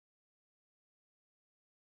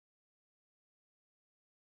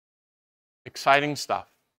exciting stuff.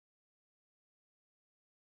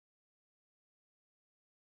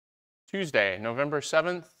 Tuesday, November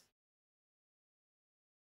 7th,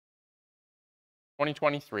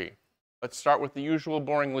 2023. Let's start with the usual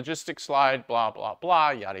boring logistics slide, blah, blah, blah,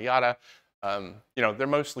 yada, yada. You know, they're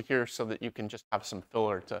mostly here so that you can just have some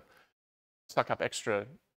filler to suck up extra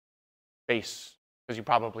space, because you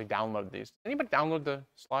probably download these. Anybody download the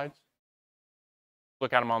slides?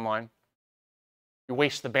 Look at them online. You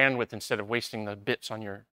waste the bandwidth instead of wasting the bits on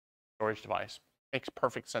your storage device. Makes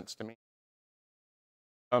perfect sense to me.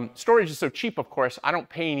 Storage is so cheap, of course, I don't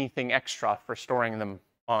pay anything extra for storing them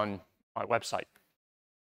on my website.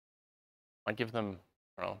 I give them,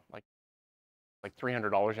 I don't know, like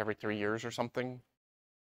 $300 every 3 years or something.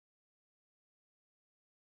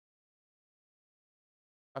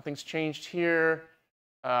 Nothing's changed here.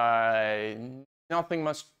 Nothing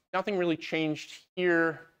really changed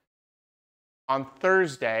here. On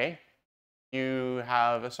Thursday, you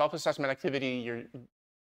have a self-assessment activity. Your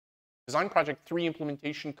design project 3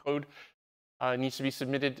 implementation code needs to be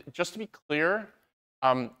submitted. Just to be clear,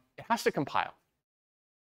 it has to compile.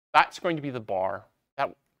 That's going to be the bar.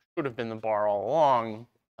 That should have been the bar all along.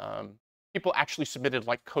 People actually submitted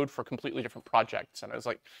like code for completely different projects, and I was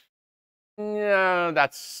like, yeah,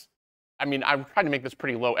 that's, I mean, I'm trying to make this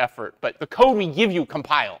pretty low effort, but the code we give you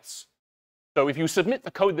compiles. So if you submit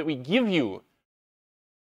the code that we give you,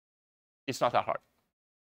 it's not that hard.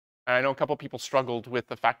 And I know a couple people struggled with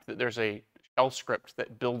the fact that there's a shell script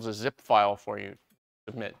that builds a zip file for you to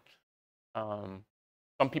submit.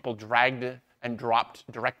 Some people dragged and dropped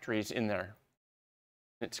directories in there.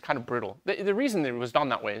 It's kind of brittle. The reason that it was done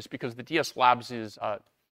that way is because the DS Labs is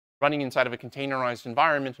running inside of a containerized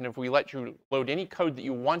environment, and if we let you load any code that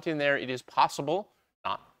you want in there, it is possible,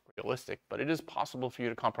 not realistic, but it is possible for you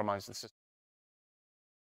to compromise the system.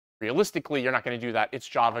 Realistically, you're not going to do that. It's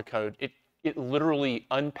Java code. It literally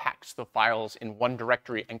unpacks the files in one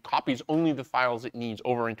directory and copies only the files it needs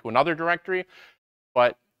over into another directory,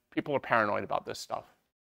 but people are paranoid about this stuff.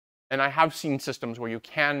 And I have seen systems where you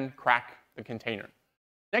can crack the container.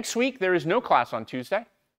 Next week, there is no class on Tuesday.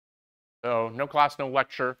 So no class, no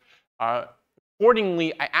lecture.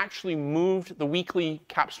 Accordingly, I actually moved the weekly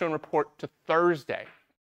capstone report to Thursday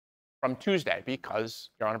from Tuesday because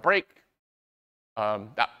you're on a break.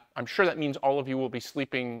 I'm sure that means all of you will be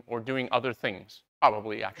sleeping or doing other things,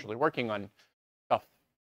 probably actually working on stuff.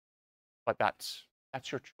 But that's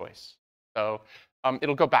your choice. So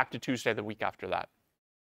it'll go back to Tuesday the week after that.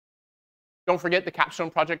 Don't forget the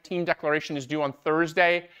capstone project team declaration is due on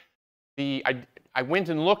Thursday. I went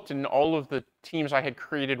and looked, and all of the teams I had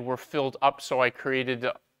created were filled up, so I created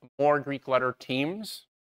more Greek letter teams.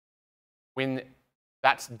 When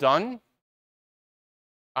that's done,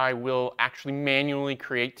 I will actually manually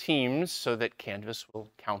create teams so that Canvas will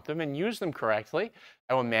count them and use them correctly.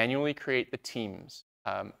 I will manually create the teams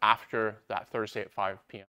after that Thursday at 5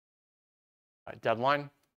 p.m. Deadline.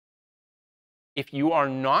 If you are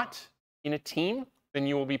not in a team, then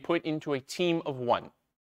you will be put into a team of 1.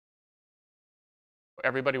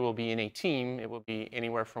 Everybody will be in a team. It will be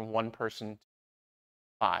anywhere from 1 person to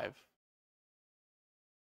 5.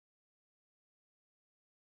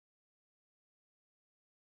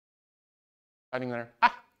 Exciting there.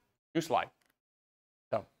 New slide.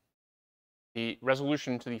 So the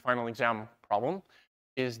resolution to the final exam problem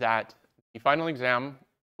is that the final exam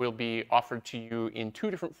will be offered to you in 2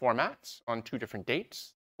 different formats on 2 different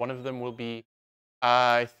dates. One of them will be,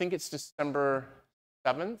 I think it's December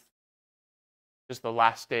 7th. Is the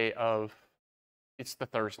last day of, it's the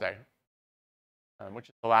Thursday, which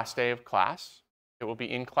is the last day of class. It will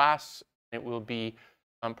be in class. It will be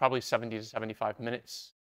probably 70 to 75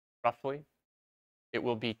 minutes, roughly. It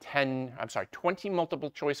will be 20 multiple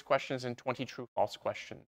choice questions and 20 true-false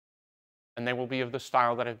questions. And they will be of the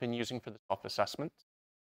style that I've been using for the self-assessment.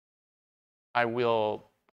 I will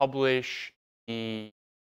publish the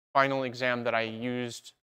final exam that I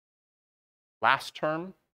used last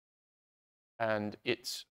term. And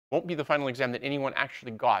it won't be the final exam that anyone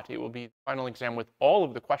actually got. It will be the final exam with all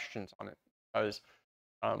of the questions on it. Because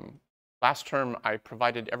last term, I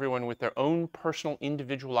provided everyone with their own personal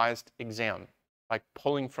individualized exam by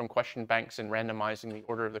pulling from question banks and randomizing the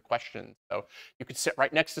order of the questions. So you could sit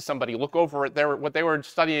right next to somebody, look over at what they were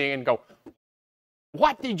studying and go,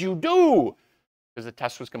 what did you do? Because the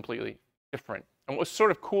test was completely different. And what was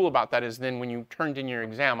sort of cool about that is then when you turned in your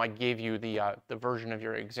exam, I gave you the version of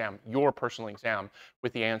your exam, your personal exam,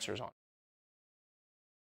 with the answers on.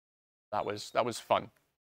 That was fun.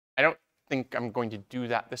 I don't think I'm going to do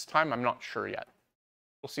that this time. I'm not sure yet.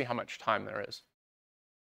 We'll see how much time there is.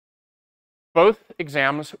 Both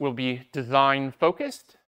exams will be design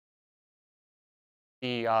focused.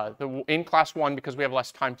 In class 1, because we have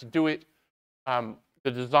less time to do it,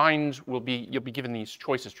 the designs will be, you'll be given these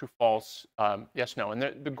choices, true, false, yes, no. And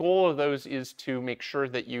the goal of those is to make sure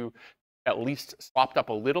that you at least slopped up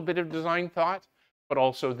a little bit of design thought, but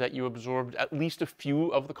also that you absorbed at least a few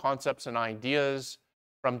of the concepts and ideas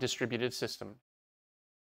from distributed systems.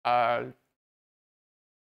 The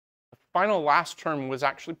final last term was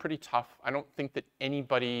actually pretty tough. I don't think that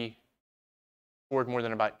anybody scored more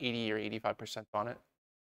than about 80 or 85% on it.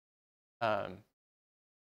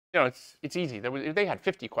 You know, it's easy. They had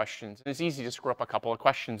 50 questions, and it's easy to screw up a couple of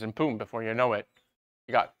questions, and boom, before you know it,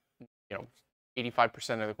 you got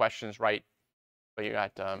 85% of the questions right, but you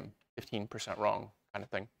got 15% wrong, kind of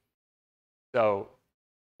thing. So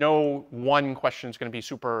no one question is going to be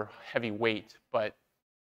super heavy weight, but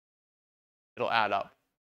it'll add up.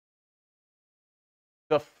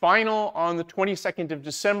 The final on the 22nd of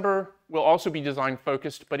December will also be design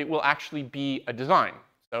focused, but it will actually be a design.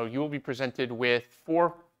 So you will be presented with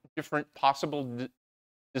 4 different possible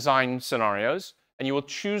design scenarios, and you will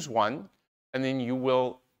choose one, and then you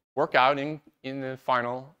will work out in the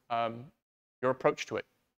final your approach to it.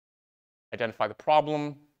 Identify the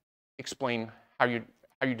problem, explain how you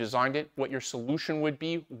designed it, what your solution would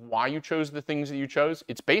be, why you chose the things that you chose.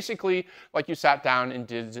 It's basically like you sat down and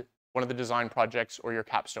did one of the design projects or your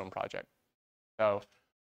capstone project. So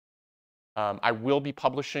I will be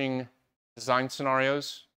publishing design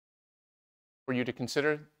scenarios for you to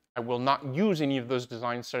consider. I will not use any of those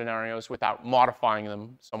design scenarios without modifying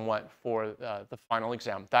them somewhat for the final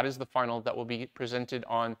exam. That is the final that will be presented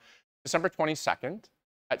on December 22nd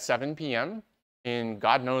at 7 p.m. in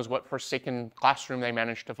God knows what forsaken classroom they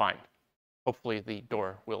managed to find. Hopefully the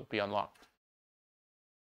door will be unlocked.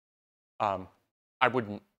 I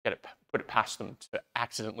wouldn't put it past them to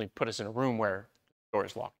accidentally put us in a room where the door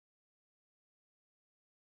is locked.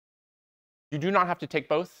 You do not have to take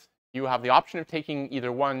both. You have the option of taking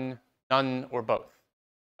either one, none, or both.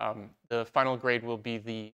 The final grade will be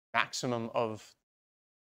the maximum of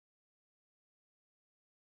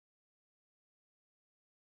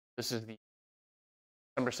this is the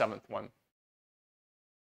December 7th one.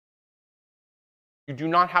 You do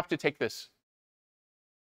not have to take this.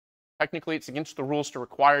 Technically, it's against the rules to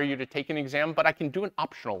require you to take an exam, but I can do an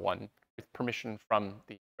optional one with permission from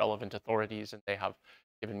the relevant authorities, and they have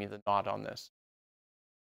given me the nod on this.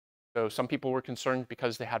 So some people were concerned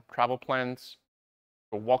because they had travel plans.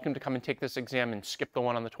 You're welcome to come and take this exam and skip the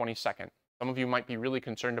one on the 22nd. Some of you might be really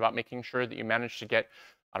concerned about making sure that you manage to get,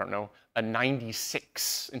 I don't know, a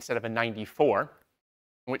 96 instead of a 94,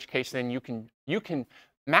 in which case then you can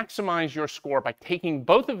maximize your score by taking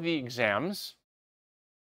both of the exams,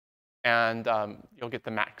 and you'll get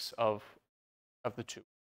the max of the two.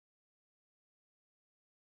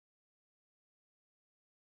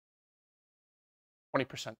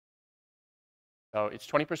 %. So it's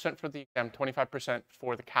 20% for the exam, 25%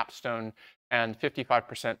 for the capstone, and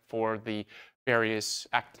 55% for the various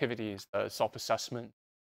activities, the self-assessment,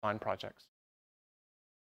 design projects.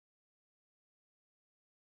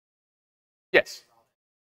 Yes,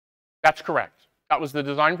 that's correct. That was the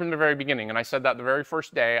design from the very beginning, and I said that the very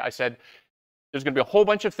first day. I said, there's going to be a whole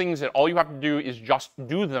bunch of things that all you have to do is just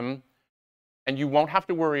do them, and you won't have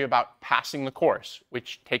to worry about passing the course,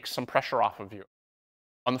 which takes some pressure off of you.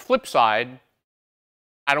 On the flip side,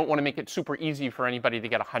 I don't want to make it super easy for anybody to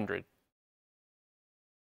get 100.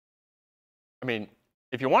 I mean,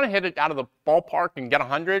 if you want to hit it out of the ballpark and get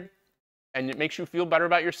 100, and it makes you feel better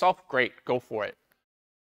about yourself, great, go for it.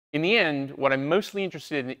 In the end, what I'm mostly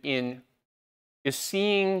interested in is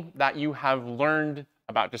seeing that you have learned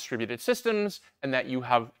about distributed systems and that you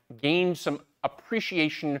have gained some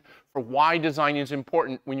appreciation for why design is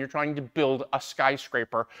important when you're trying to build a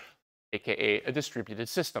skyscraper, aka a distributed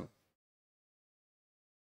system.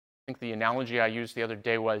 I think the analogy I used the other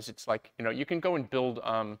day was, it's like, you can go and build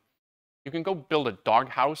a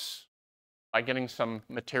doghouse by getting some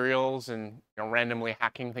materials and randomly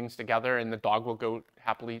hacking things together, and the dog will go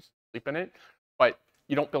happily sleep in it. But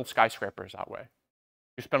you don't build skyscrapers that way.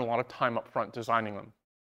 You spend a lot of time up front designing them,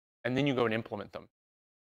 and then you go and implement them.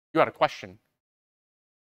 You had a question.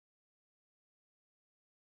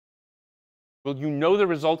 Will you know the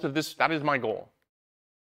result of this? That is my goal.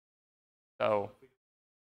 So,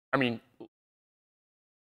 I mean,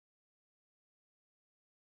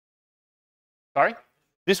 sorry?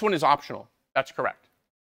 This one is optional. That's correct.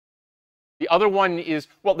 The other one is,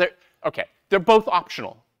 well, they're both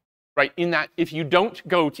optional, right? In that if you don't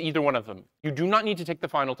go to either one of them, you do not need to take the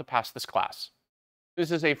final to pass this class.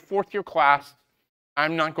 This is a 4th-year class.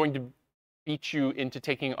 I'm not going to beat you into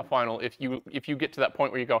taking a final if you get to that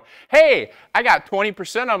point where you go, hey, I got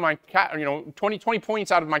 20% on my 20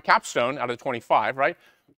 points out of my capstone out of 25, right?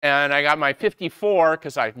 And I got my 54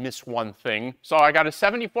 because I missed one thing. So I got a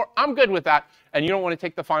 74. I'm good with that. And you don't want to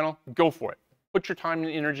take the final, go for it. Put your time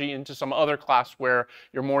and energy into some other class where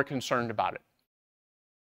you're more concerned about it.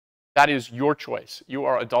 That is your choice. You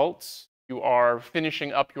are adults. You are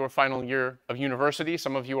finishing up your final year of university.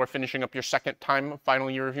 Some of you are finishing up your second time final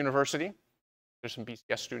year of university. There's some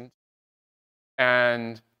BCS students.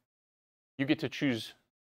 And you get to choose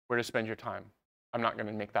where to spend your time. I'm not going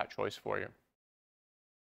to make that choice for you.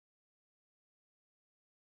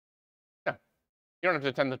 Yeah. You don't have to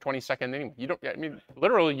attend the 22nd inning. You don't, I mean,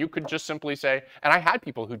 literally, you could just simply say, and I had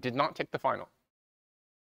people who did not take the final.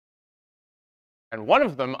 And one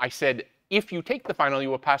of them, I said, if you take the final, you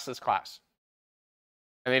will pass this class.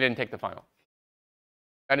 And they didn't take the final.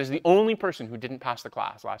 That is the only person who didn't pass the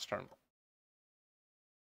class last term.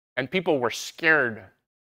 And people were scared,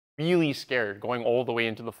 really scared, going all the way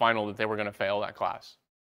into the final that they were going to fail that class.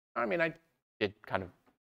 I mean, I did kind of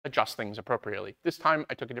adjust things appropriately. This time,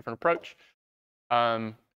 I took a different approach.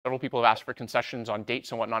 Several people have asked for concessions on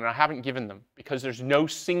dates and whatnot, and I haven't given them because there's no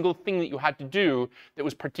single thing that you had to do that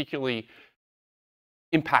was particularly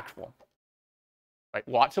impactful, right?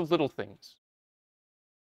 Lots of little things.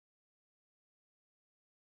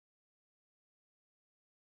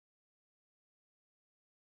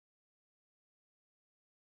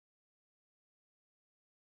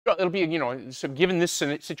 It'll be, so given this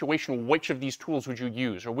situation, which of these tools would you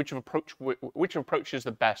use, or which approach is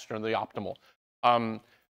the best or the optimal?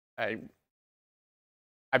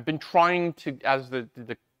 I've been trying to, as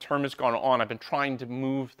the term has gone on, I've been trying to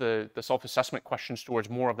move the self-assessment questions towards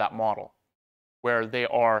more of that model, where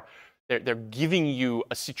they're giving you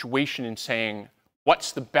a situation and saying,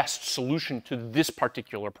 what's the best solution to this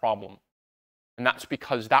particular problem? And that's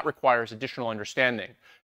because that requires additional understanding.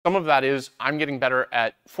 Some of that is I'm getting better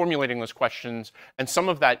at formulating those questions, and some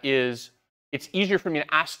of that is it's easier for me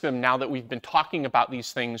to ask them now that we've been talking about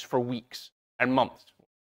these things for weeks and months.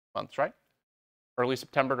 Months, right? Early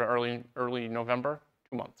September to early November,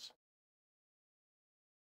 2 months.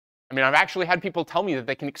 I mean, I've actually had people tell me that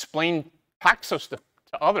they can explain Paxos to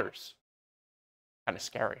others. Kind of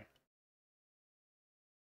scary.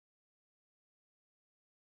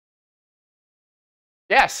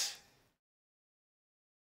 Yes.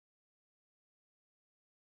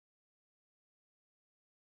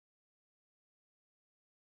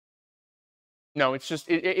 No, it's just,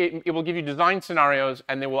 it will give you design scenarios,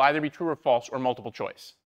 and they will either be true or false or multiple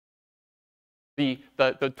choice. The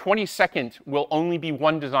 22nd will only be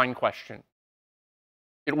one design question.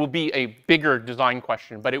 It will be a bigger design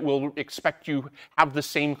question, but it will expect you have the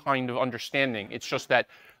same kind of understanding. It's just that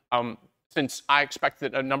since I expect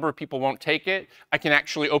that a number of people won't take it, I can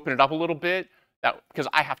actually open it up a little bit because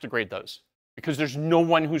I have to grade those, because there's no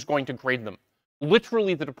one who's going to grade them.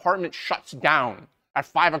 Literally, the department shuts down at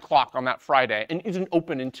 5 o'clock on that Friday and isn't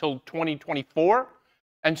open until 2024.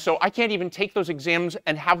 And so I can't even take those exams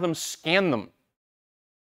and have them scan them.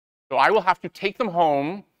 So I will have to take them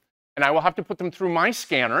home, and I will have to put them through my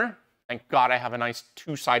scanner. Thank God I have a nice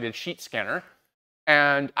two-sided sheet scanner.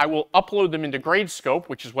 And I will upload them into Gradescope,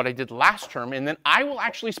 which is what I did last term. And then I will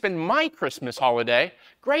actually spend my Christmas holiday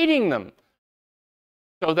grading them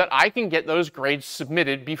so that I can get those grades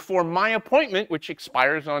submitted before my appointment, which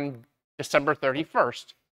expires on December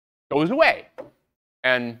 31st, goes away.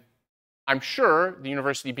 And I'm sure the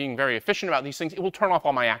university, being very efficient about these things, it will turn off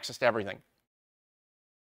all my access to everything.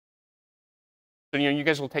 So you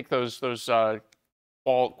guys will take those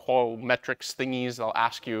qual metrics thingies. They'll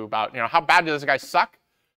ask you about how bad does this guy suck.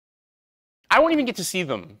 I won't even get to see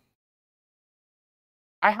them.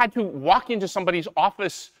 I had to walk into somebody's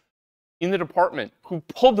office in the department who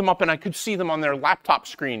pulled them up, and I could see them on their laptop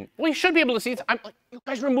screen. Well, you should be able to see it. I'm like, you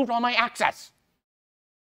guys removed all my access.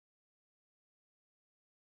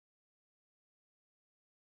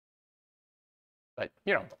 But,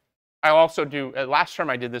 I also do, last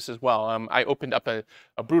term I did this as well. I opened up a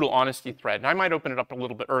brutal honesty thread. And I might open it up a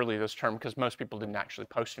little bit early this term because most people didn't actually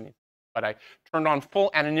post anything. But I turned on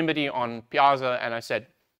full anonymity on Piazza, and I said,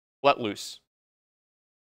 let loose.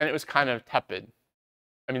 And it was kind of tepid.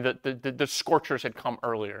 I mean, the scorchers had come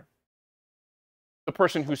earlier. The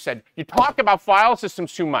person who said, you talk about file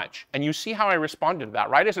systems too much. And you see how I responded to that,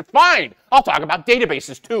 right? I said, fine, I'll talk about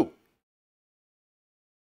databases too.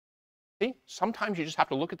 See, sometimes you just have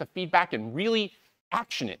to look at the feedback and really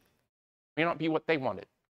action it. It may not be what they wanted.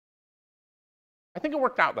 I think it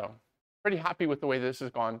worked out, though. Pretty happy with the way this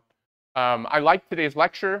has gone. I liked today's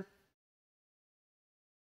lecture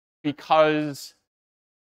because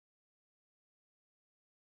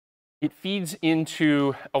it feeds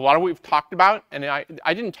into a lot of what we've talked about, and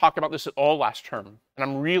I didn't talk about this at all last term, and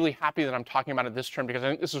I'm really happy that I'm talking about it this term because I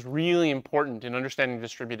think this is really important in understanding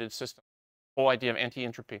distributed systems, the whole idea of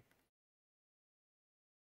anti-entropy.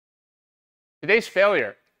 Today's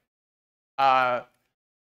failure,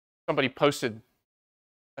 somebody posted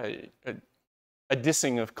a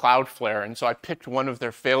dissing of Cloudflare, and so I picked one of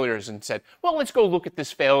their failures and said, well, let's go look at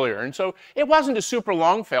this failure. And so it wasn't a super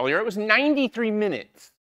long failure, it was 93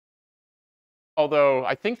 minutes. Although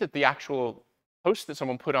I think that the actual post that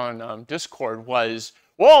someone put on Discord was,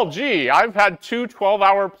 well, gee, I've had 2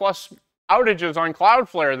 12-hour plus outages on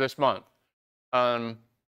Cloudflare this month.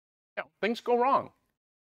 Things go wrong.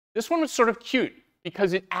 This one was sort of cute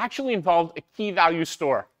because it actually involved a key value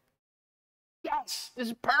store. Yes, this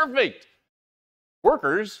is perfect.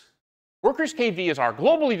 Workers KV is our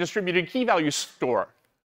globally distributed key value store.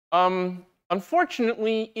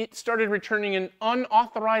 Unfortunately, it started returning an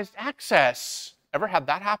unauthorized access. Ever had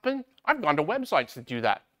that happen? I've gone to websites that do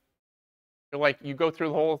that. They're like, you go through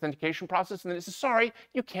the whole authentication process, and then it says, sorry,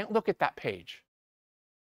 you can't look at that page.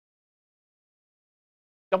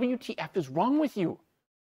 WTF is wrong with you?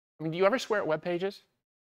 I mean, do you ever swear at web pages?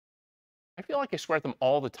 I feel like I swear at them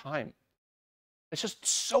all the time. It's just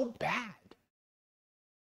so bad.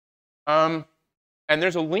 And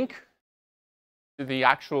there's a link to the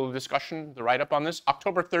actual discussion, the write-up on this,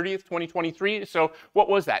 October 30th, 2023. So what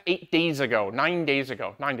was that? 9 days ago,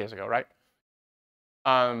 right?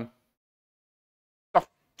 Stuff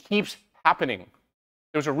keeps happening.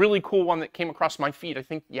 There was a really cool one that came across my feed, I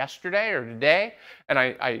think yesterday or today, and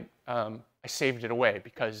I saved it away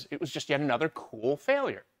because it was just yet another cool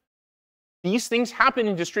failure. These things happen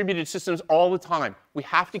in distributed systems all the time. We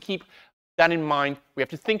have to keep that in mind. We have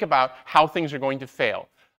to think about how things are going to fail.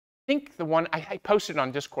 I think the one I posted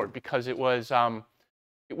on Discord because it was a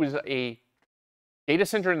data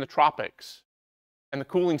center in the tropics, and the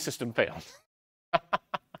cooling system failed.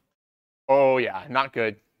 Oh yeah, not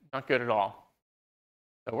good at all.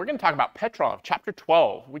 So we're going to talk about Petrov, chapter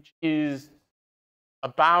 12, which is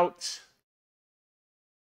about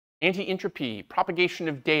anti-entropy, propagation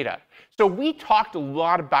of data. So we talked a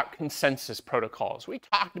lot about consensus protocols. We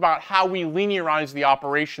talked about how we linearize the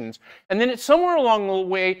operations. And then it's somewhere along the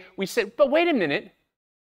way, we said, but wait a minute.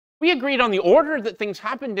 We agreed on the order that things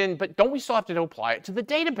happened in, but don't we still have to apply it to the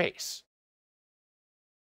database?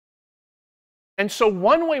 And so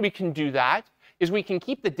one way we can do that is we can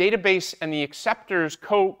keep the database and the acceptors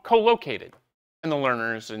co-located. And the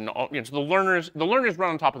learners, and so the learners run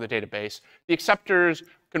on top of the database. The acceptors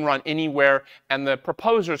can run anywhere, and the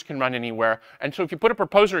proposers can run anywhere. And so if you put a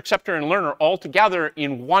proposer, acceptor, and learner all together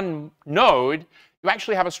in one node, you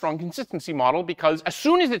actually have a strong consistency model because as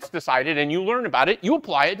soon as it's decided and you learn about it, you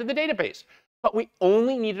apply it to the database. But we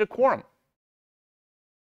only needed a quorum.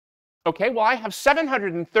 Okay, well, I have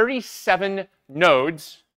 737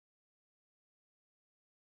 nodes.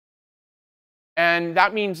 And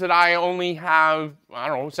that means that I only have, I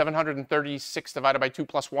don't know, 736 divided by 2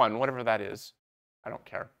 plus 1, whatever that is. I don't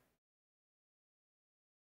care.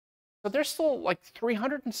 But there's still like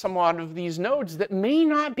 300 and some odd of these nodes that may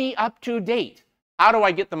not be up to date. How do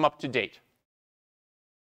I get them up to date?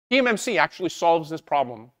 PMMC actually solves this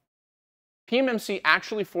problem. PMMC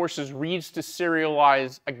actually forces reads to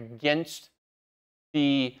serialize against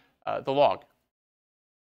the log.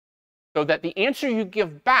 So that the answer you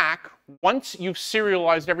give back, once you've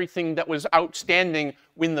serialized everything that was outstanding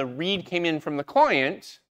when the read came in from the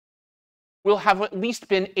client, will have at least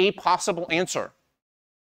been a possible answer.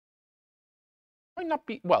 Might not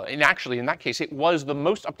be, well, and actually in that case, it was the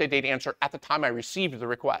most up-to-date answer at the time I received the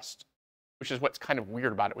request, which is what's kind of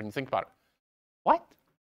weird about it when you think about it. What?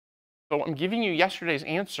 So I'm giving you yesterday's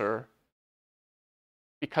answer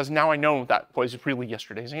because now I know that was really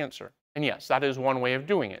yesterday's answer. And yes, that is one way of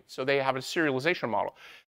doing it. So they have a serialization model.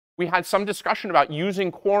 We had some discussion about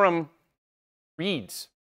using quorum reads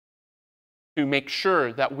to make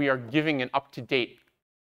sure that we are giving an up-to-date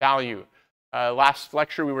value. Last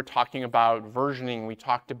lecture, we were talking about versioning. We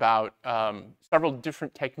talked about several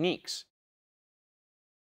different techniques.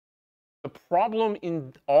 The problem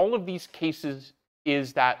in all of these cases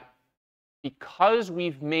is that because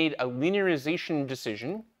we've made a linearization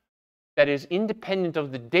decision that is independent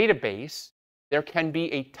of the database, there can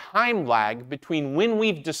be a time lag between when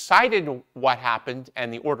we've decided what happened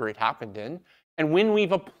and the order it happened in, and when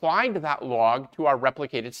we've applied that log to our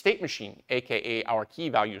replicated state machine, aka our key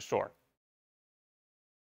value store.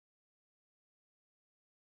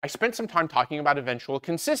 I spent some time talking about eventual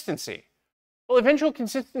consistency. Well, eventual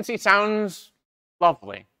consistency sounds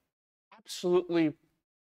lovely, absolutely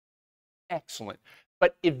excellent.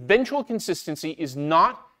 But eventual consistency is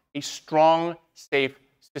not a strong, safe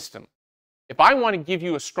system. If I want to give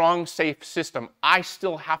you a strong, safe system, I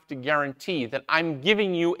still have to guarantee that I'm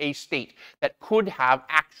giving you a state that could have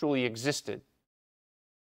actually existed.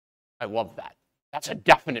 I love that. That's a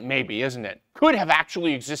definite maybe, isn't it? Could have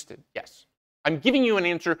actually existed, yes. I'm giving you an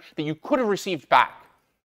answer that you could have received back.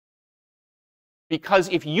 Because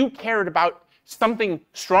if you cared about something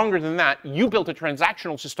stronger than that, you built a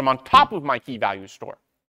transactional system on top of my key value store.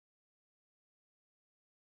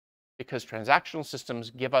 Because transactional systems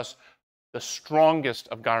give us the strongest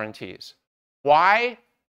of guarantees. Why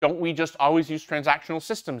don't we just always use transactional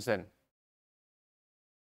systems then?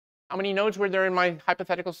 How many nodes were there in my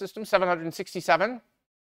hypothetical system? 767?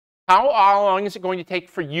 How long is it going to take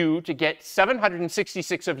for you to get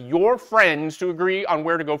 766 of your friends to agree on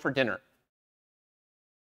where to go for dinner?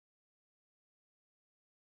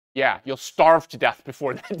 Yeah, you'll starve to death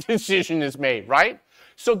before that decision is made, right?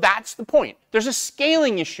 So that's the point. There's a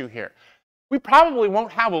scaling issue here. We probably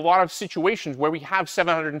won't have a lot of situations where we have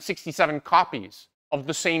 767 copies of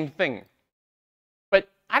the same thing. But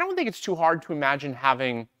I don't think it's too hard to imagine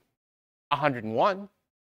having 101.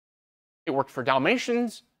 It worked for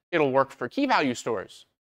Dalmatians. It'll work for key value stores.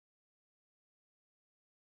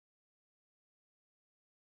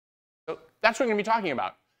 So that's what we're going to be talking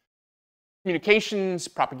about. Communications,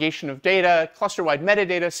 propagation of data, cluster-wide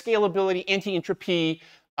metadata, scalability, anti-entropy.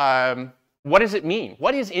 What does it mean?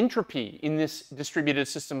 What is entropy in this distributed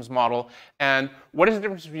systems model? And what is the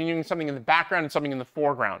difference between doing something in the background and something in the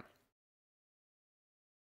foreground?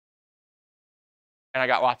 And I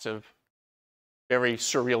got lots of very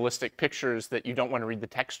surrealistic pictures that you don't want to read the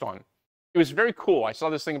text on. It was very cool. I saw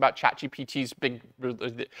this thing about ChatGPT's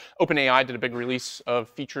OpenAI did a big release of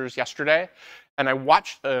features yesterday. And I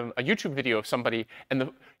watched a YouTube video of somebody, and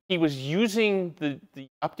he was using the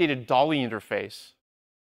updated DALL-E interface.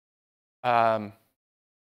 And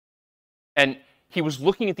he was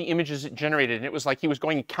looking at the images it generated, and it was like he was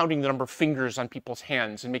going and counting the number of fingers on people's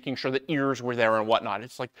hands and making sure that ears were there and whatnot.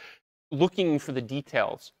 It's like looking for the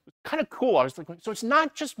details. It's kind of cool. I was like, so it's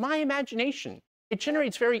not just my imagination. It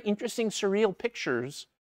generates very interesting, surreal pictures,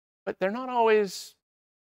 but they're not always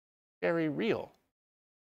very real.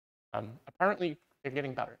 Apparently, they're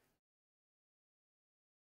getting better.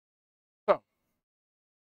 So,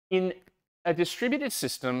 in a distributed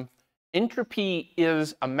system, entropy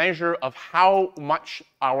is a measure of how much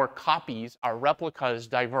our copies, our replicas,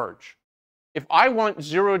 diverge. If I want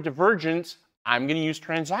zero divergence, I'm going to use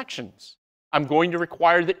transactions. I'm going to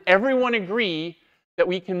require that everyone agree that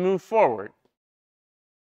we can move forward.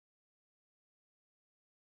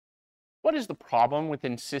 What is the problem with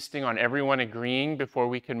insisting on everyone agreeing before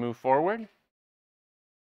we can move forward?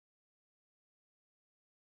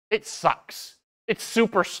 It sucks. It's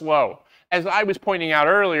super slow. As I was pointing out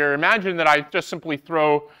earlier, imagine that I just simply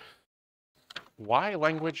throw why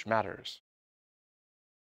language matters.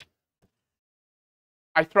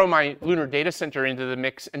 I throw my lunar data center into the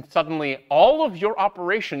mix, and suddenly all of your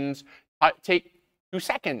operations take 2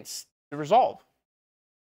 seconds to resolve.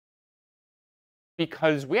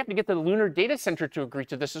 Because we have to get the lunar data center to agree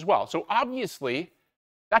to this as well. So obviously,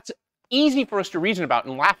 that's easy for us to reason about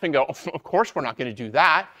and laugh and go, oh, of course we're not going to do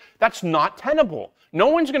that. That's not tenable. No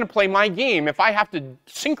one's going to play my game if I have to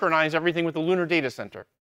synchronize everything with the lunar data center.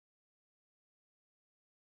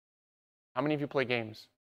 How many of you play games?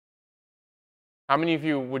 How many of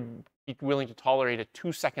you would be willing to tolerate a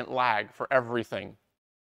 2-second lag for everything?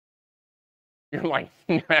 You're like,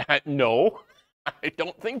 no, I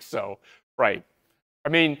don't think so. Right. I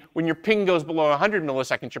mean, when your ping goes below 100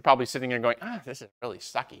 milliseconds, you're probably sitting there going, this is really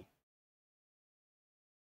sucky.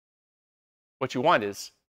 What you want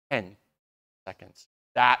is 10 seconds.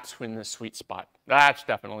 That's when the sweet spot. That's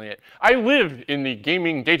definitely it. I live in the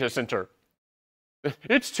gaming data center.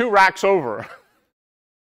 It's 2 racks over.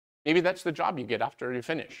 Maybe that's the job you get after you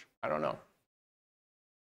finish. I don't know.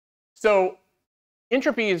 So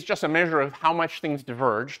entropy is just a measure of how much things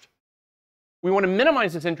diverged. We want to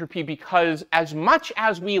minimize this entropy because as much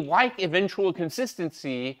as we like eventual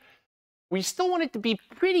consistency, we still want it to be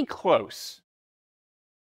pretty close.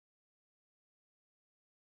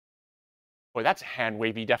 Boy, that's a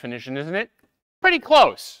hand-wavy definition, isn't it? Pretty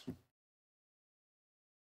close.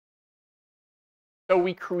 So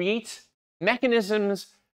we create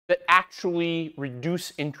mechanisms that actually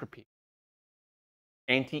reduce entropy.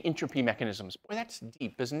 Anti-entropy mechanisms. Boy, that's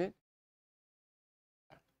deep, isn't it?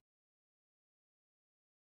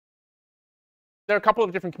 There are a couple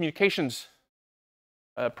of different communications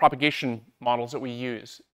propagation models that we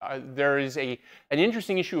use. There is an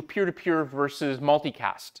interesting issue of peer-to-peer versus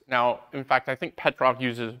multicast. Now, in fact, I think Petrov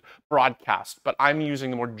uses broadcast, but I'm using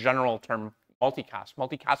the more general term multicast.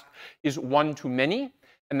 Multicast is one to many,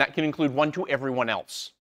 and that can include one to everyone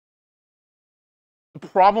else. The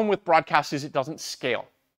problem with broadcast is it doesn't scale.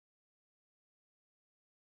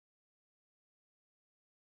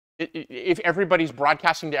 If everybody's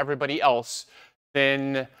broadcasting to everybody else,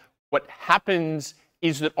 then what happens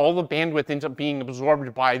is that all the bandwidth ends up being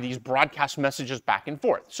absorbed by these broadcast messages back and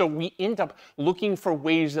forth. So we end up looking for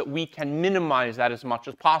ways that we can minimize that as much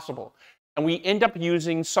as possible. And we end up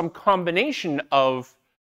using some combination of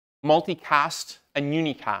multicast and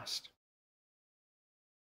unicast.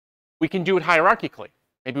 We can do it hierarchically.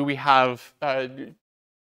 Maybe we have, there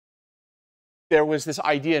was this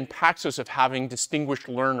idea in Paxos of having distinguished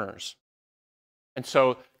learners. And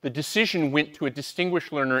so the decision went to a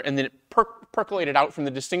distinguished learner, and then it percolated out from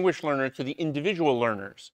the distinguished learner to the individual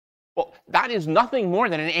learners. Well, that is nothing more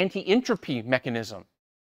than an anti-entropy mechanism.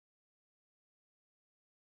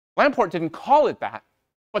 Lamport didn't call it that,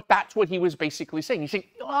 but that's what he was basically saying. He's saying,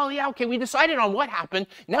 oh, yeah, okay, we decided on what happened.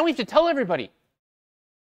 Now we have to tell everybody.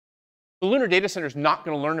 The Lunar Data Center is not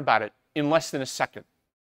going to learn about it in less than a second,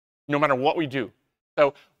 no matter what we do.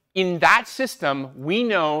 So in that system, we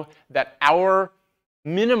know that our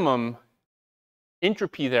minimum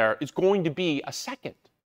entropy there is going to be a second.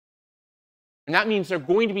 And that means there are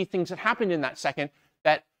going to be things that happen in that second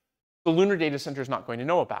that the Lunar Data Center is not going to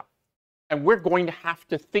know about. And we're going to have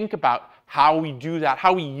to think about how we do that,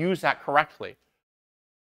 how we use that correctly.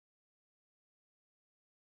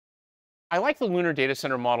 I like the Lunar Data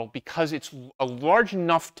Center model because it's a large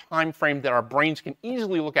enough time frame that our brains can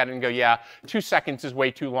easily look at it and go, yeah, 2 seconds is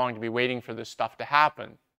way too long to be waiting for this stuff to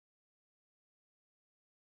happen.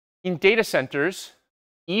 In data centers,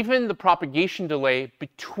 even the propagation delay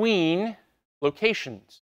between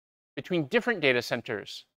locations, between different data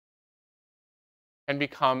centers, can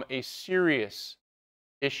become a serious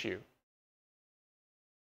issue.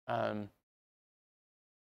 There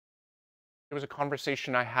was a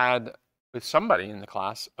conversation I had with somebody in the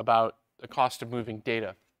class about the cost of moving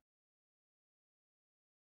data.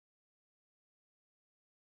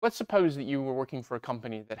 Let's suppose that you were working for a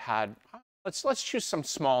company that had, let's choose some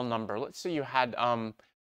small number. Let's say you had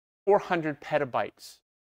 400 petabytes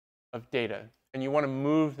of data, and you want to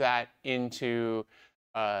move that into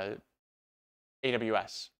AWS.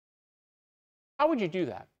 How would you do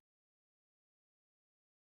that?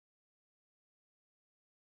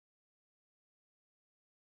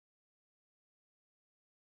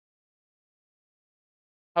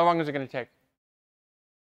 How long is it going to take?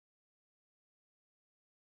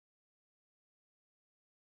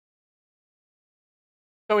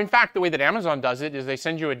 So in fact, the way that Amazon does it is they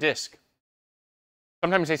send you a disk.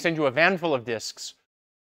 Sometimes they send you a van full of disks.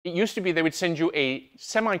 It used to be they would send you a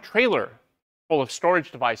semi-trailer full of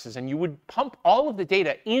storage devices, and you would pump all of the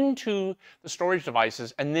data into the storage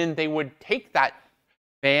devices, and then they would take that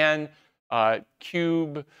van,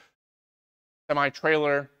 cube,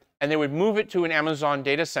 semi-trailer, and they would move it to an Amazon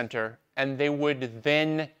data center, and they would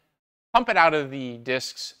then pump it out of the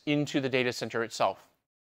disks into the data center itself.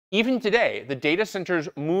 Even today, the data centers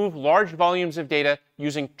move large volumes of data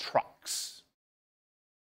using trucks.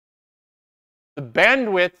 The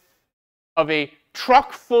bandwidth of a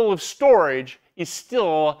truck full of storage is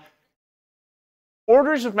still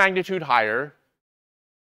orders of magnitude higher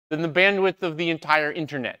than the bandwidth of the entire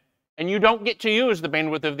internet. And you don't get to use the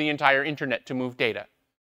bandwidth of the entire internet to move data.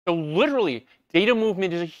 So literally, data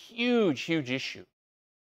movement is a huge, huge issue.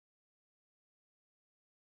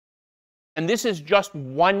 And this is just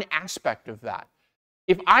one aspect of that.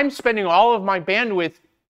 If I'm spending all of my bandwidth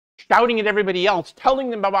shouting at everybody else, telling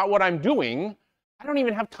them about what I'm doing, I don't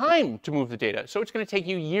even have time to move the data. So it's going to take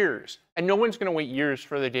you years. And no one's going to wait years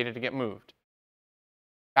for the data to get moved.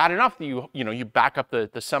 Bad enough that you back up the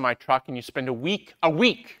semi-truck and you spend a week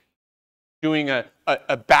doing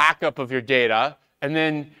a backup of your data, and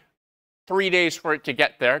then 3 days for it to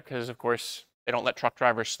get there, because of course they don't let truck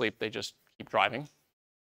drivers sleep, they just keep driving.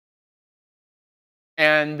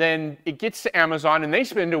 And then it gets to Amazon, and they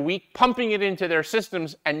spend a week pumping it into their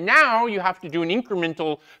systems, and now you have to do an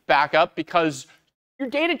incremental backup because your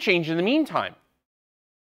data changed in the meantime.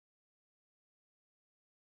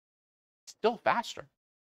 Still faster.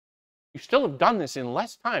 You still have done this in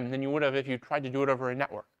less time than you would have if you tried to do it over a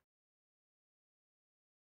network.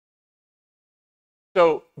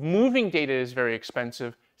 So moving data is very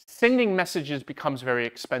expensive. Sending messages becomes very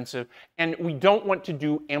expensive. And we don't want to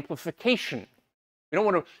do amplification. We don't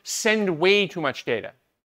want to send way too much data.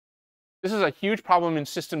 This is a huge problem in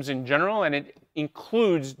systems in general, and it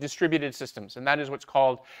includes distributed systems. And that is what's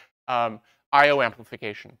called I/O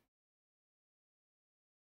amplification.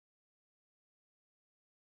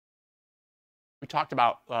 we talked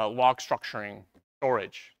about log structuring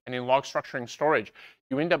storage. And in log structuring storage,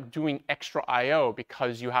 you end up doing extra I/O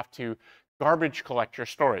because you have to garbage collect your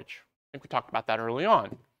storage. I think we talked about that early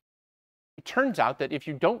on. It turns out that if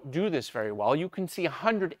you don't do this very well, you can see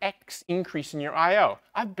 100x increase in your I/O.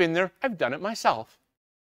 I've been there. I've done it myself.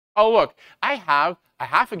 Oh, look, I have a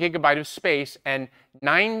half a gigabyte of space and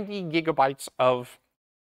 90 gigabytes of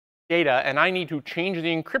data, and I need to change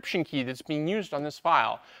the encryption key that's being used on this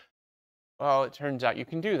file. Well, it turns out you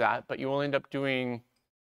can do that, but you will end up doing,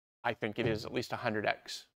 I think it is at least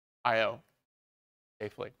 100x I/O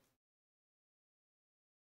safely.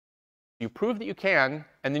 You prove that you can,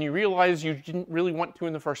 and then you realize you didn't really want to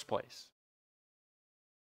in the first place.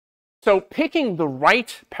 So picking the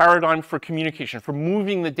right paradigm for communication, for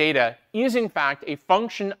moving the data, is in fact a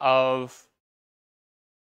function of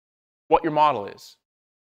what your model is.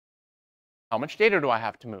 How much data do I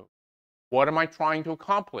have to move? What am I trying to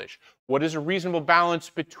accomplish? What is a reasonable balance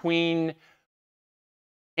between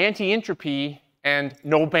anti-entropy and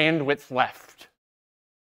no bandwidth left?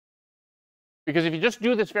 Because if you just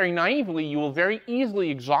do this very naively, you will very easily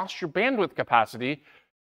exhaust your bandwidth capacity.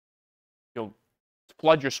 You'll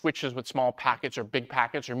flood your switches with small packets or big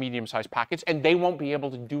packets or medium-sized packets, and they won't be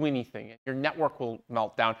able to do anything. Your network will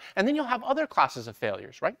melt down. And then you'll have other classes of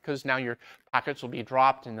failures, right? Because now your packets will be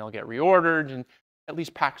dropped and they'll get reordered, and at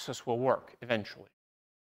least Paxos will work eventually.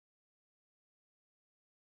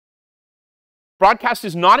 Broadcast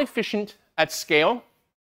is not efficient at scale.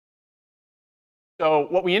 So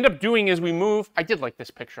what we end up doing is we move. I did like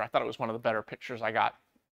this picture. I thought it was one of the better pictures I got.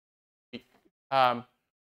 But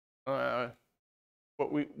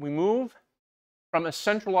we move from a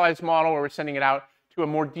centralized model where we're sending it out to a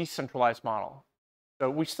more decentralized model.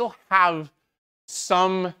 So we still have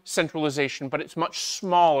some centralization, but it's much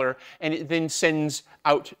smaller, and it then sends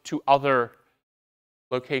out to other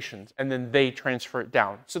locations, and then they transfer it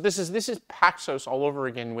down. So this is Paxos all over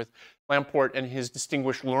again with Lamport and his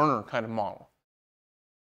distinguished learner kind of model.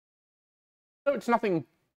 So it's nothing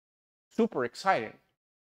super exciting.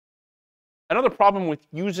 Another problem with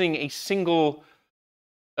using a single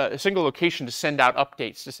location to send out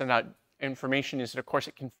updates, to send out information, is that, of course,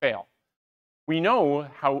 it can fail. We know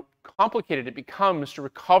how complicated it becomes to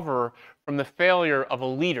recover from the failure of a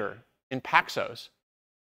leader in Paxos.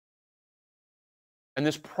 And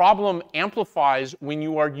this problem amplifies when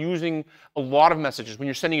you are using a lot of messages. When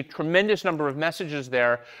you're sending a tremendous number of messages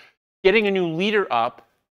there, getting a new leader up,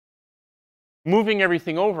 moving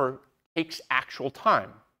everything over takes actual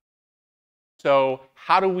time. So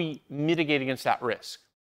how do we mitigate against that risk?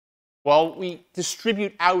 Well, we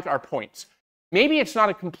distribute out our points. Maybe it's not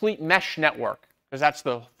a complete mesh network, because that's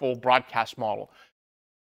the full broadcast model.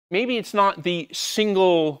 Maybe it's not the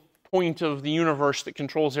single point of the universe that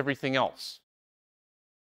controls everything else.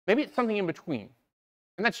 Maybe it's something in between.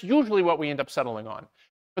 And that's usually what we end up settling on.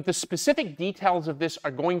 But the specific details of this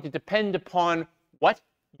are going to depend upon what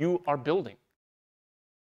you are building.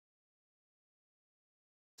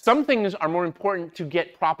 Some things are more important to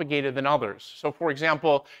get propagated than others. So for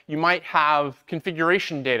example, you might have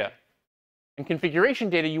configuration data. And configuration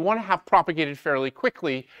data you want to have propagated fairly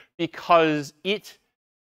quickly because it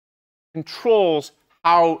controls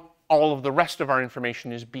how all of the rest of our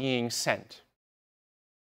information is being sent.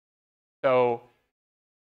 So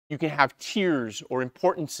you can have tiers or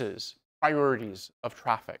importances, priorities of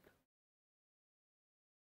traffic.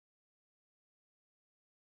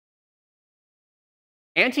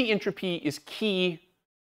 Anti-entropy is key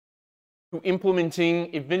to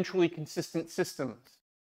implementing eventually consistent systems.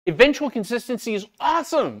 Eventual consistency is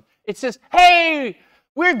awesome. It says, hey,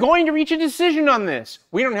 we're going to reach a decision on this.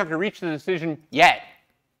 We don't have to reach the decision yet.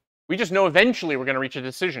 We just know eventually we're going to reach a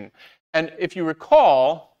decision. And if you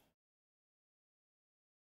recall,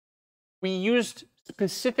 we used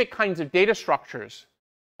specific kinds of data structures.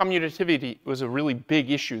 Commutativity was a really big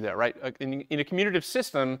issue there, right? In a commutative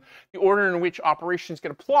system, the order in which operations get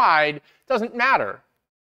applied doesn't matter.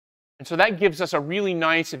 And so that gives us a really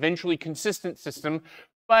nice, eventually consistent system.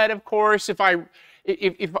 But of course, if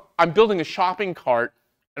I'm building a shopping cart,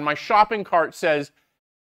 and my shopping cart says,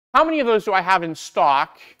 how many of those do I have in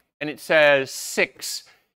stock? And it says 6.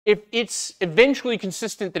 If it's eventually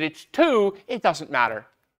consistent that it's 2, it doesn't matter.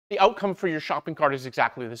 The outcome for your shopping cart is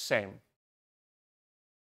exactly the same.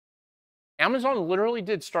 Amazon literally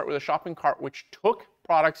did start with a shopping cart which took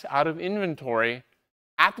products out of inventory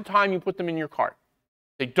at the time you put them in your cart.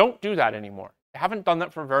 They don't do that anymore. They haven't done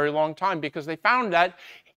that for a very long time because they found that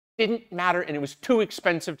it didn't matter and it was too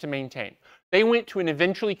expensive to maintain. They went to an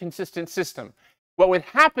eventually consistent system. What would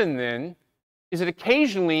happen then is that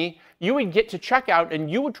occasionally you would get to checkout and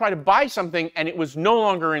you would try to buy something and it was no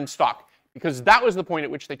longer in stock because that was the point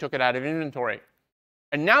at which they took it out of inventory.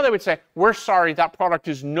 And now they would say, we're sorry, that product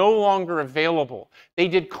is no longer available. They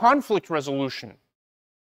did conflict resolution.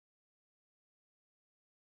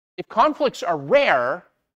 If conflicts are rare,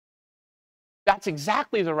 that's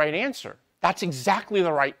exactly the right answer. That's exactly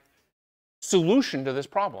the right solution to this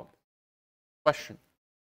problem. Question?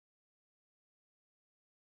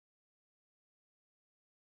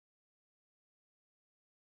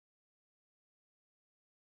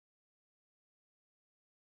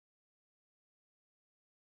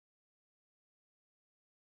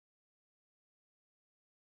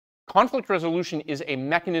 Conflict resolution is a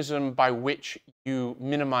mechanism by which you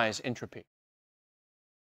minimize entropy.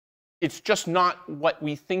 It's just not what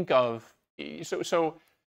we think of. So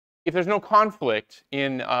if there's no conflict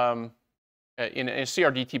in a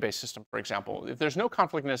CRDT-based system, for example, if there's no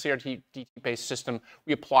conflict in a CRDT-based system,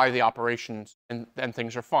 we apply the operations and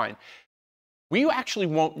things are fine. We actually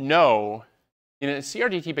won't know, in a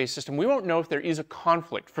CRDT-based system, we won't know if there is a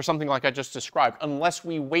conflict for something like I just described unless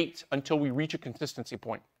we wait until we reach a consistency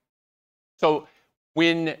point. So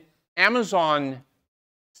when Amazon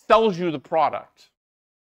sells you the product,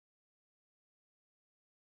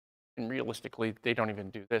 and realistically, they don't even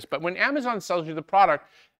do this, but when Amazon sells you the product,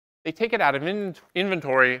 they take it out of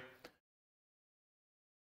inventory,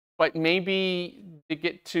 but maybe they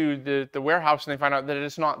get to the warehouse and they find out that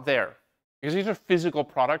it's not there. Because these are physical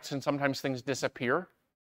products and sometimes things disappear.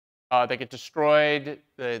 They get destroyed,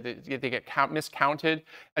 they get miscounted.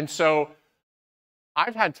 And so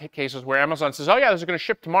I've had cases where Amazon says, oh yeah, this is going to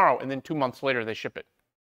ship tomorrow, and then 2 months later they ship it.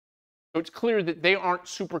 So it's clear that they aren't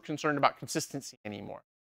super concerned about consistency anymore.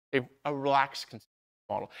 They've a relaxed consistency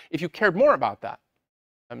model. If you cared more about that,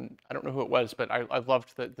 I don't know who it was, but I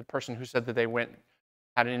loved the person who said that they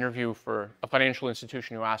had an interview for a financial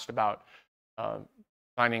institution who asked about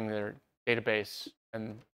designing their database,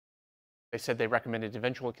 and they said they recommended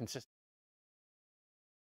eventual consistency.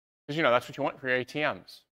 Because, that's what you want for your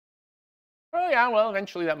ATMs. Oh, yeah, well,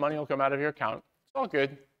 eventually that money will come out of your account. It's all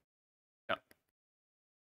good. No.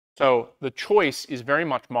 So the choice is very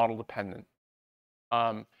much model dependent.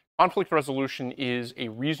 Conflict resolution is a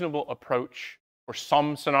reasonable approach for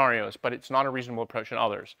some scenarios, but it's not a reasonable approach in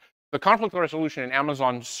others. The conflict resolution in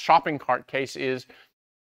Amazon's shopping cart case is,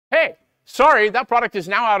 hey, sorry, that product is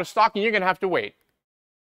now out of stock and you're going to have to wait.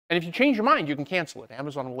 And if you change your mind, you can cancel it.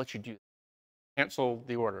 Amazon will let you do that. Cancel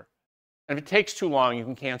the order. And if it takes too long, you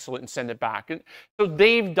can cancel it and send it back. And so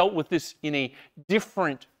they've dealt with this in a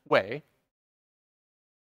different way.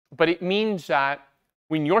 But it means that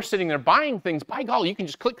when you're sitting there buying things, by golly, you can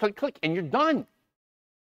just click, click, click, and you're done.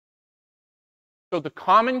 So the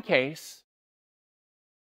common case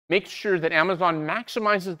makes sure that Amazon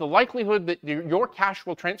maximizes the likelihood that your cash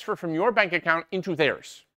will transfer from your bank account into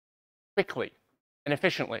theirs quickly and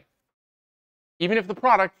efficiently, even if the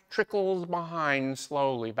product trickles behind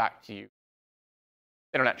slowly back to you.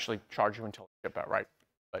 They don't actually charge you until you ship out, right?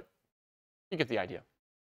 But you get the idea.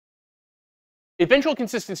 Eventual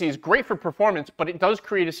consistency is great for performance, but it does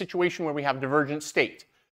create a situation where we have divergent state.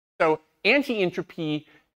 So anti-entropy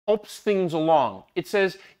helps things along. It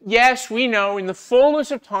says, yes, we know in the fullness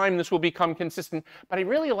of time this will become consistent, but I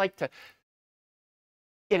really like to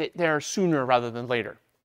get it there sooner rather than later.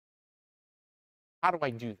 How do I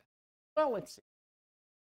do that? Well, let's see.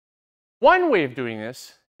 One way of doing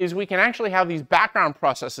this is we can actually have these background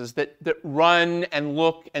processes that run and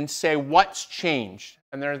look and say what's changed.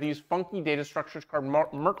 And there are these funky data structures called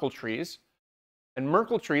Merkle trees. And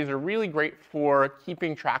Merkle trees are really great for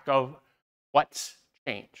keeping track of what's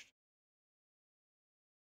changed.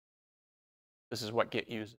 This is what Git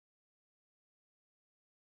uses.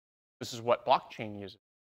 This is what blockchain uses,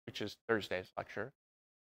 which is Thursday's lecture.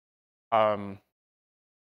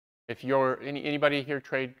 If you're anybody here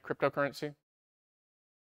trade cryptocurrency?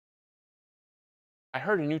 I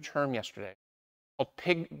heard a new term yesterday called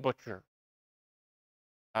pig butcher.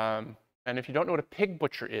 And if you don't know what a pig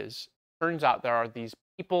butcher is, it turns out there are these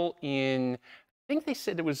people in, I think they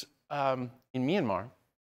said it was in Myanmar,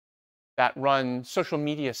 that run social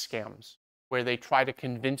media scams where they try to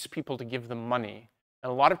convince people to give them money. And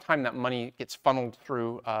a lot of time that money gets funneled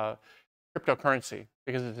through cryptocurrency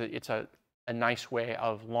because it's a nice way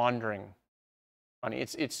of laundering money.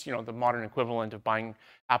 It's the modern equivalent of buying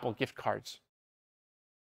Apple gift cards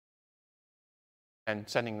and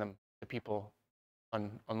sending them to people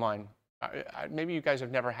online. Maybe you guys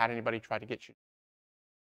have never had anybody try to get you.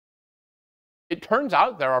 It turns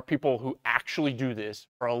out there are people who actually do this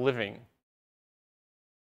for a living.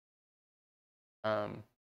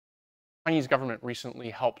 Chinese government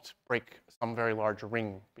recently helped break some very large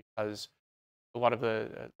ring because a lot of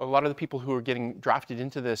the people who are getting drafted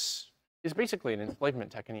into this is basically an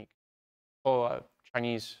enslavement technique. Pull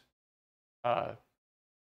Chinese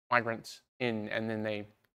migrants in, and then they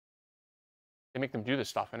make them do this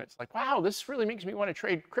stuff, and it's like, wow, this really makes me want to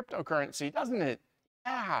trade cryptocurrency, doesn't it?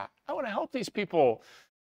 Yeah, I want to help these people.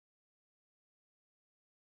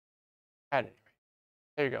 At any rate,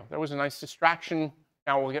 there you go. There was a nice distraction.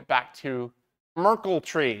 Now we'll get back to Merkle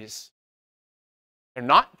trees. They're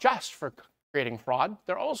not just for creating fraud.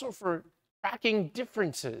 They're also for tracking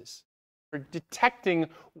differences, for detecting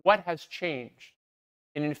what has changed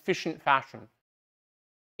in an efficient fashion.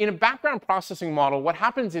 In a background processing model, what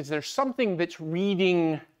happens is there's something that's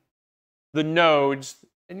reading the nodes,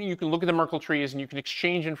 and you can look at the Merkle trees, and you can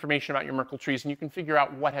exchange information about your Merkle trees, and you can figure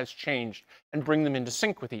out what has changed and bring them into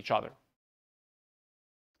sync with each other.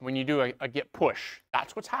 When you do a get push,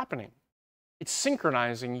 that's what's happening. It's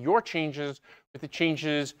synchronizing your changes with the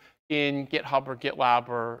changes in GitHub or GitLab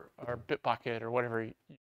or Bitbucket or whatever you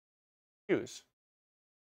use.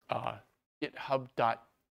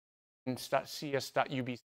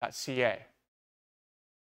 GitHub.cs.ub.ca.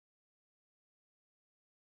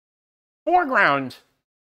 Foreground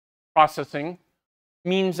processing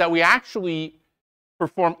means that we actually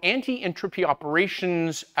perform anti-entropy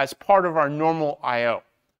operations as part of our normal I/O.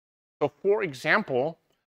 So for example,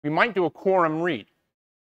 we might do a quorum read.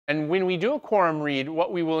 And when we do a quorum read,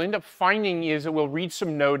 what we will end up finding is that we'll read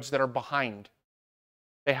some nodes that are behind.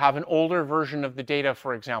 They have an older version of the data,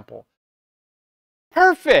 for example.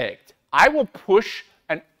 Perfect. I will push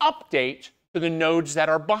an update to the nodes that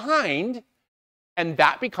are behind, and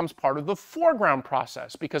that becomes part of the foreground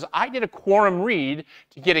process because I did a quorum read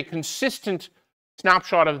to get a consistent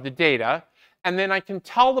snapshot of the data, and then I can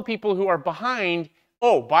tell the people who are behind,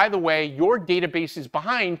 oh, by the way, your database is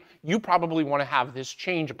behind. You probably want to have this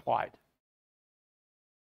change applied.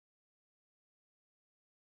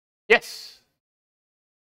 Yes?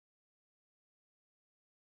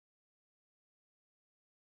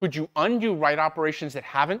 Could you undo write operations that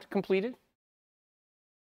haven't completed?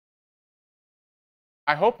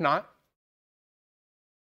 I hope not.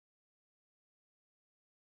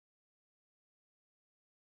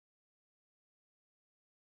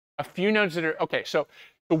 A few nodes that are, okay, so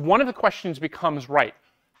one of the questions becomes, right,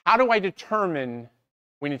 how do I determine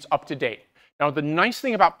when it's up to date? Now, the nice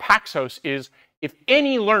thing about Paxos is if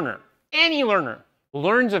any learner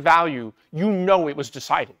learns a value, you know it was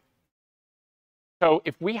decided. So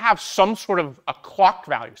if we have some sort of a clock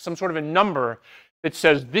value, some sort of a number that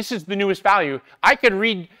says this is the newest value, I could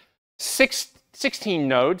read 16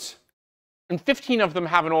 nodes, and 15 of them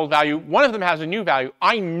have an old value. One of them has a new value.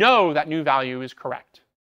 I know that new value is correct.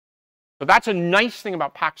 So that's a nice thing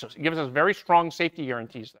about Paxos. It gives us very strong safety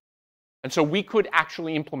guarantees there. And so we could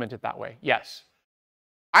actually implement it that way, yes.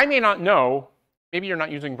 I may not know, maybe you're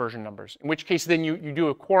not using version numbers, in which case then you do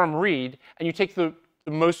a quorum read, and you take the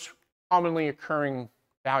most commonly occurring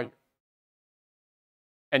value.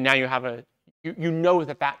 And now you have you know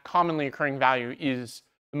that that commonly occurring value is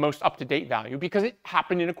the most up-to-date value because it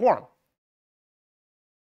happened in a quorum.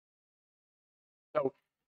 So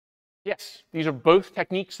yes, these are both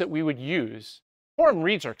techniques that we would use. Quorum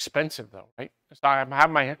reads are expensive though, right? So I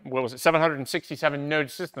have my, what was it, 767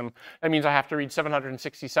 node system. That means I have to read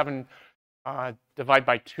 767 divide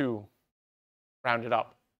by 2, round it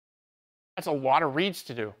up. That's a lot of reads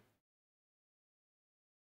to do.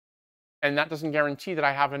 And that doesn't guarantee that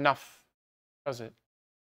I have enough, does it?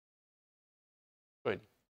 Good.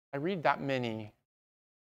 I read that many.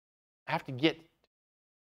 I have to get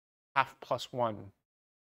half plus 1.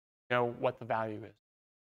 Know what the value is.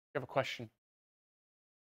 You have a question?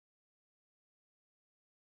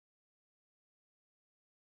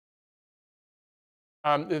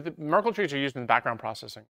 The Merkle trees are used in background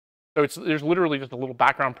processing. So there's literally just a little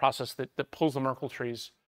background process that pulls the Merkle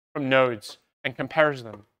trees from nodes and compares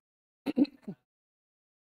them.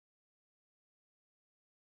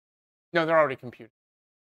 No, they're already computed.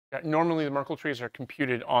 Normally, the Merkle trees are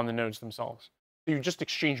computed on the nodes themselves. So you just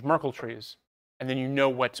exchange Merkle trees, and then you know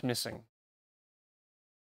what's missing.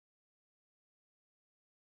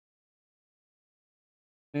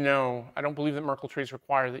 No, I don't believe that Merkle trees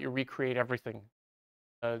require that you recreate everything.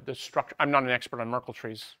 The structure, I'm not an expert on Merkle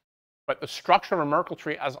trees, but the structure of a Merkle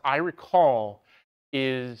tree, as I recall,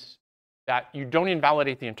 is that you don't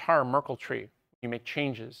invalidate the entire Merkle tree. You make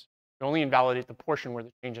changes. You only invalidate the portion where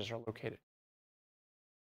the changes are located.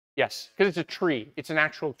 Yes, because it's a tree. It's an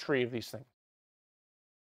actual tree of these things.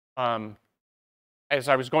 As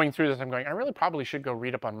I was going through this, I'm going, I really probably should go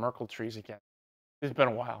read up on Merkle trees again. It's been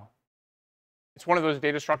a while. It's one of those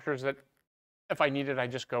data structures that if I need it, I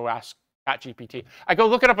just go ask ChatGPT. I go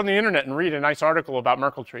look it up on the internet and read a nice article about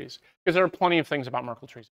Merkle trees, because there are plenty of things about Merkle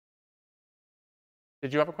trees.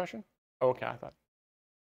 Did you have a question? Oh, okay, I thought.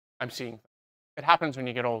 I'm seeing. It happens when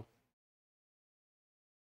you get old.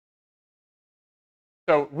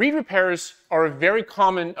 So read repairs are a very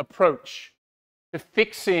common approach to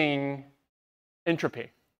fixing entropy.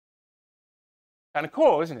 Kind of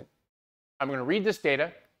cool, isn't it? I'm going to read this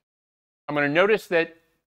data. I'm going to notice that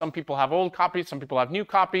some people have old copies, some people have new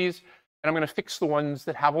copies, and I'm going to fix the ones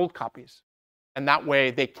that have old copies. And that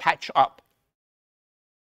way they catch up.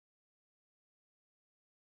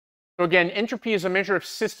 So again, entropy is a measure of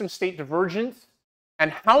system state divergence,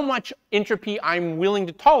 and how much entropy I'm willing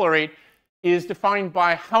to tolerate is defined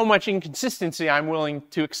by how much inconsistency I'm willing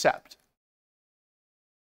to accept.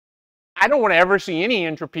 I don't want to ever see any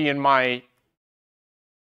entropy in my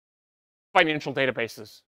financial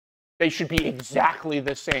databases. They should be exactly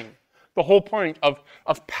the same. The whole point of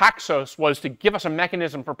Paxos was to give us a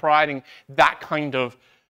mechanism for providing that kind of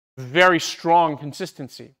very strong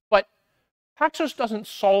consistency. But Paxos doesn't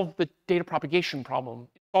solve the data propagation problem.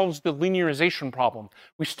 It solves the linearization problem.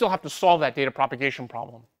 We still have to solve that data propagation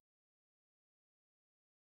problem.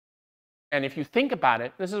 And if you think about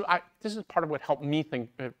it, this is part of what helped me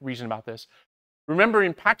reason about this. Remember,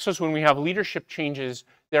 in Paxos, when we have leadership changes,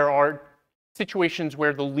 there are situations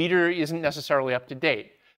where the leader isn't necessarily up to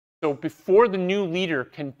date. So before the new leader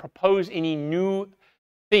can propose any new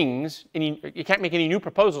things, you can't make any new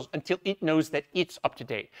proposals until it knows that it's up to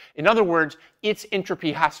date. In other words, its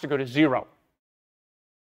entropy has to go to 0.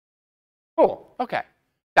 Cool, okay.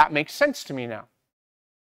 That makes sense to me now.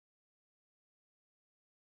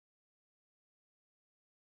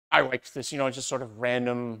 I like this, just sort of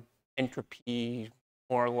random entropy,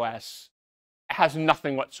 more or less. It has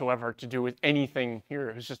nothing whatsoever to do with anything here.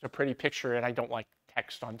 It's just a pretty picture, and I don't like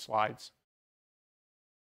text on slides.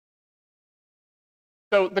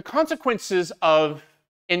 So the consequences of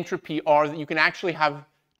entropy are that you can actually have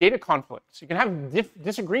data conflicts. You can have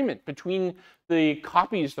disagreement between the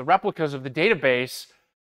copies, the replicas of the database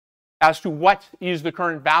as to what is the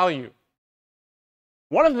current value.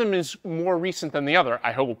 One of them is more recent than the other,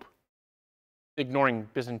 I hope, ignoring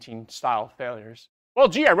Byzantine-style failures. Well,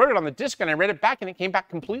 gee, I wrote it on the disk and I read it back and it came back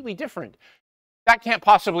completely different. That can't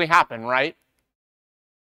possibly happen, right?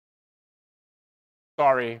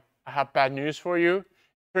 Sorry, I have bad news for you.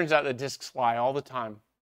 Turns out the disks lie all the time.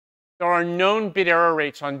 There are known bit error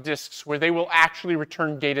rates on disks where they will actually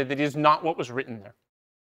return data that is not what was written there.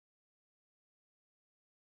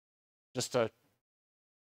 Just a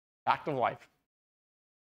fact of life.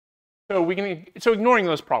 So ignoring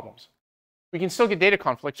those problems, we can still get data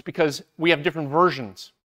conflicts because we have different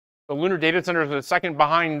versions. The Lunar Data Center is the second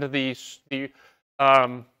behind the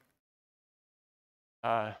Terran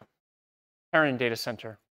Data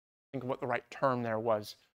Center. Think of what the right term there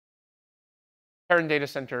was. Terran Data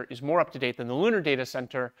Center is more up to date than the Lunar Data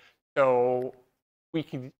Center, so we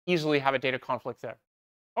can easily have a data conflict there.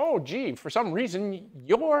 Oh, gee, for some reason,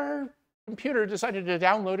 your computer decided to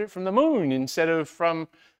download it from the moon instead of from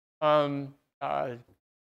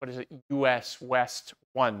what is it, US West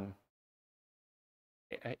 1,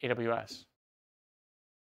 AWS.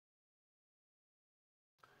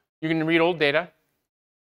 You can read old data.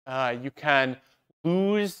 You can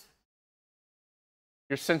lose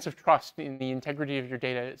your sense of trust in the integrity of your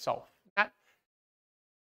data itself. So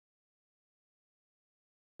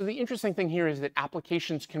the interesting thing here is that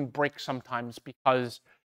applications can break sometimes because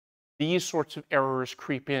these sorts of errors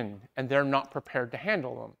creep in and they're not prepared to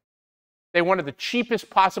handle them. They wanted the cheapest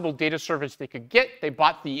possible data service they could get. They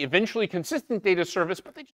bought the eventually consistent data service,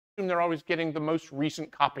 but they just assume they're always getting the most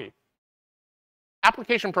recent copy.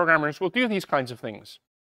 Application programmers will do these kinds of things.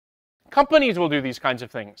 Companies will do these kinds of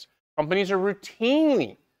things. Companies are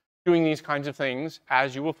routinely doing these kinds of things,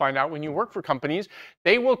 as you will find out when you work for companies.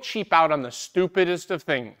 They will cheap out on the stupidest of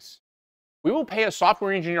things. We will pay a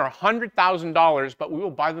software engineer $100,000, but we will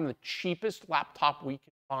buy them the cheapest laptop we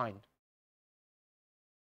can find.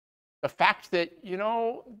 The fact that,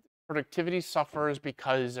 productivity suffers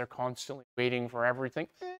because they're constantly waiting for everything,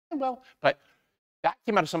 but that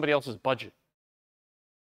came out of somebody else's budget.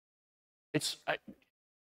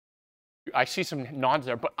 I see some nods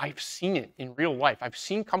there, but I've seen it in real life. I've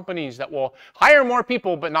seen companies that will hire more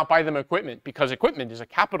people but not buy them equipment because equipment is a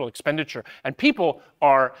capital expenditure and people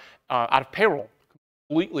are out of payroll,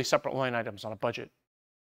 completely separate line items on a budget.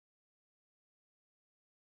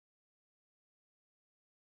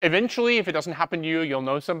 Eventually, if it doesn't happen to you, you'll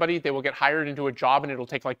know somebody, they will get hired into a job and it'll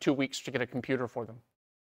take like 2 weeks to get a computer for them.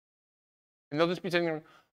 And they'll just be sitting there,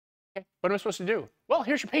 okay, what am I supposed to do? Well,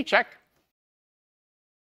 here's your paycheck.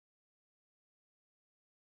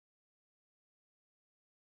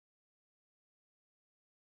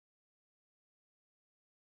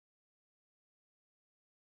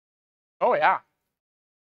 Oh,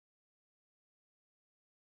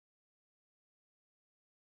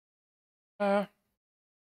 yeah.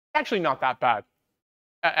 Actually not that bad.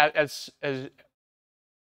 But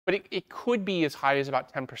it could be as high as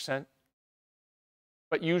about 10%.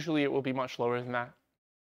 But usually it will be much lower than that.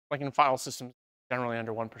 Like in file systems, generally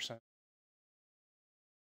under 1%.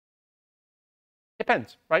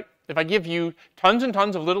 Depends, right? If I give you tons and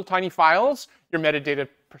tons of little tiny files, your metadata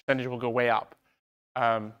percentage will go way up.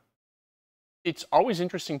 It's always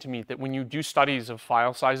interesting to me that when you do studies of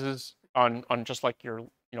file sizes on just like your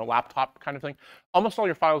laptop kind of thing, almost all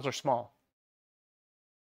your files are small.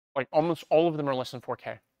 Like almost all of them are less than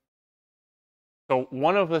 4K. So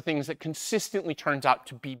one of the things that consistently turns out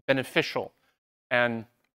to be beneficial, and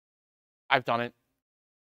I've done it,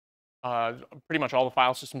 pretty much all the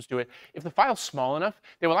file systems do it. If the file's small enough,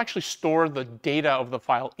 they will actually store the data of the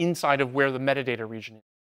file inside of where the metadata region is.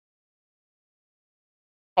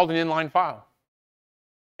 It's called an inline file.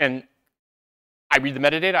 And I read the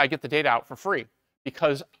metadata, I get the data out for free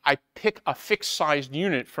because I pick a fixed sized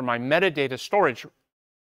unit for my metadata storage.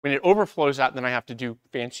 When it overflows that, then I have to do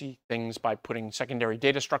fancy things by putting secondary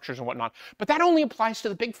data structures and whatnot. But that only applies to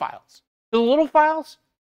the big files. The little files,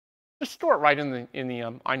 just store it right in the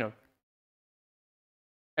inode.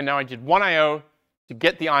 And now I did one I/O to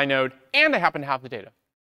get the inode, and I happen to have the data.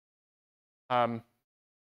 At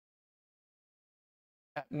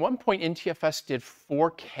one point, NTFS did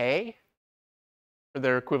 4K for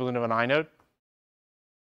their equivalent of an inode.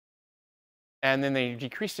 And then they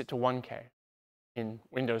decreased it to 1K in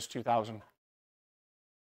Windows 2000.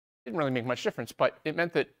 Didn't really make much difference, but it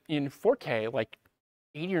meant that in 4K, like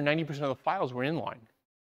 80 or 90% of the files were inline.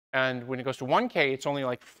 And when it goes to 1K, it's only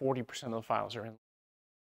like 40% of the files are inline.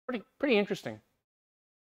 Pretty interesting.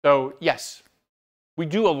 So yes, we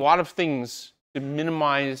do a lot of things to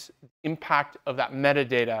minimize the impact of that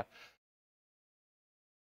metadata.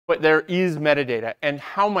 But there is metadata, and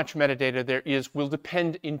how much metadata there is will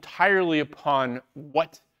depend entirely upon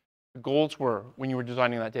what the goals were when you were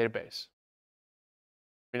designing that database.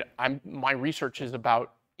 I mean, my research is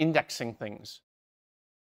about indexing things,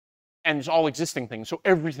 and it's all existing things. So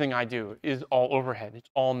everything I do is all overhead. It's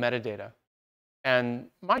all metadata. And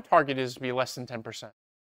my target is to be less than 10%.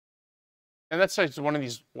 And that's one of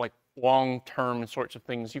these like long-term sorts of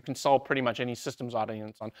things you can sell pretty much any systems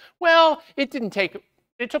audience on. Well, it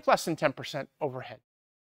took less than 10% overhead.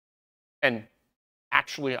 And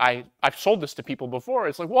actually, I've sold this to people before.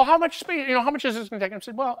 It's like, well, how much space, how much is this going to take? And I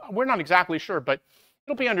said, well, we're not exactly sure, but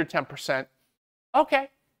it'll be under 10%. Okay,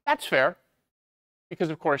 that's fair. Because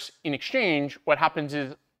of course, in exchange, what happens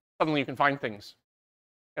is suddenly you can find things,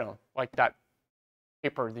 like that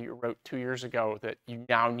paper that you wrote 2 years ago that you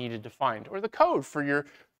now needed to find, or the code for your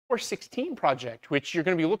 416 project, which you're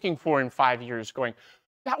going to be looking for in 5 years going,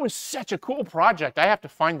 that was such a cool project. I have to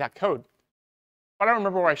find that code. But I don't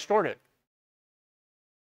remember where I stored it.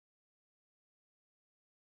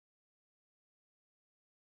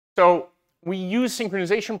 So we use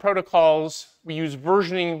synchronization protocols, we use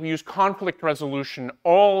versioning, we use conflict resolution.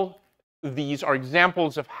 All of these are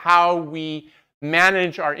examples of how we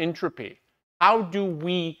manage our entropy. How do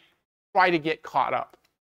we try to get caught up?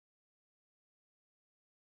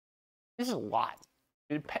 This is a lot.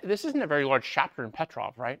 This isn't a very large chapter in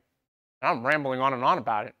Petrov, right? I'm rambling on and on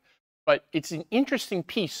about it. But it's an interesting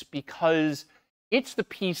piece because it's the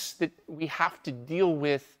piece that we have to deal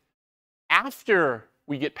with after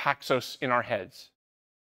we get Paxos in our heads.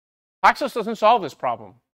 Paxos doesn't solve this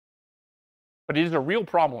problem, but it is a real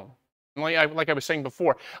problem. And like I was saying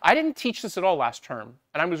before, I didn't teach this at all last term,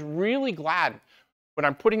 and I was really glad when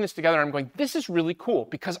I'm putting this together. I'm going, this is really cool,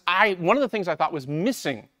 because one of the things I thought was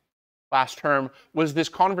missing last term was this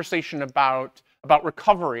conversation about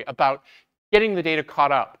recovery, about getting the data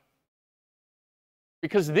caught up.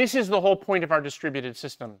 Because this is the whole point of our distributed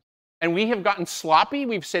system. And we have gotten sloppy.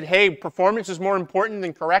 We've said, hey, performance is more important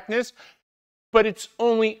than correctness, but it's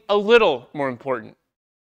only a little more important.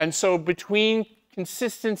 And so between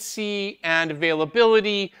consistency and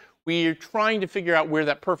availability, we're trying to figure out where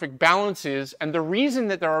that perfect balance is. And the reason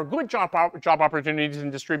that there are good job opportunities in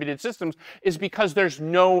distributed systems is because there's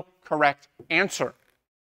no correct answer.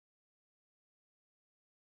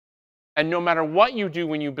 And no matter what you do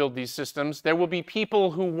when you build these systems, there will be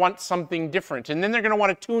people who want something different. And then they're going to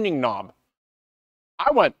want a tuning knob.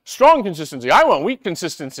 I want strong consistency. I want weak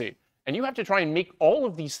consistency. And you have to try and make all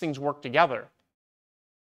of these things work together.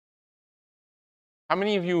 How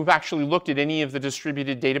many of you have actually looked at any of the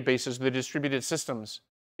distributed databases, the distributed systems?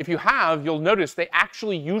 If you have, you'll notice they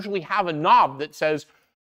actually usually have a knob that says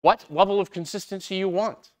what level of consistency you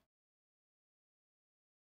want.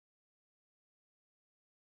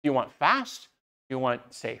 Do you want fast? Do you want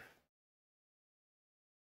safe?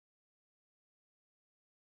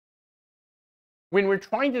 When we're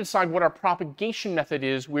trying to decide what our propagation method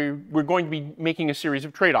is, we're going to be making a series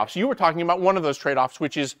of trade-offs. You were talking about one of those trade-offs,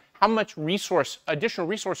 which is how much additional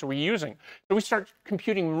resource are we using? So we start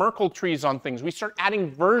computing Merkle trees on things. We start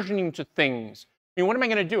adding versioning to things. I mean, what am I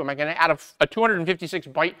going to do? Am I going to add a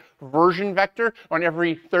 256-byte version vector on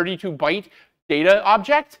every 32-byte data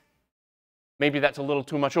object? Maybe that's a little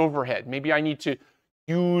too much overhead. Maybe I need to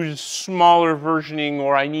use smaller versioning,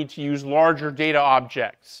 or I need to use larger data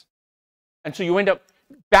objects. And so you end up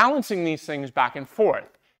balancing these things back and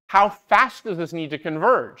forth. How fast does this need to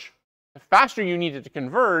converge? The faster you need it to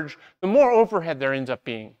converge, the more overhead there ends up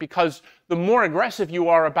being, because the more aggressive you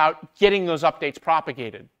are about getting those updates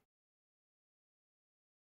propagated.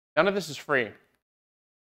 None of this is free.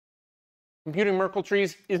 Computing Merkle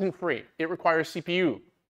trees isn't free. It requires CPU.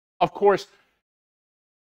 Of course,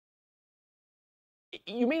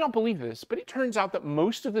 you may not believe this, but it turns out that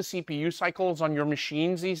most of the CPU cycles on your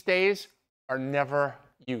machines these days are never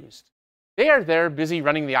used. They are there busy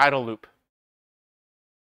running the idle loop.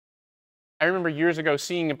 I remember years ago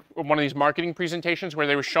seeing one of these marketing presentations where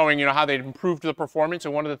they were showing, how they'd improved the performance,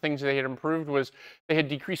 and one of the things they had improved was they had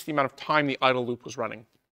decreased the amount of time the idle loop was running.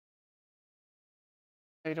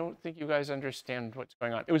 I don't think you guys understand what's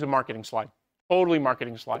going on. It was a marketing slide, totally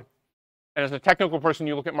marketing slide. And as a technical person,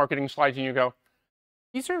 you look at marketing slides and you go,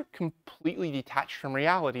 these are completely detached from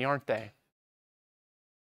reality, aren't they?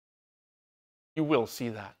 You will see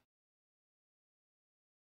that.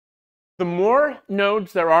 The more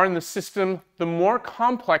nodes there are in the system, the more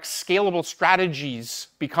complex scalable strategies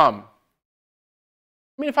become.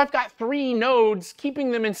 I mean, if I've got 3 nodes,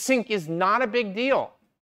 keeping them in sync is not a big deal.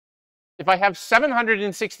 If I have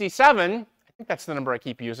 767, I think that's the number I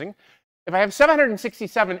keep using. If I have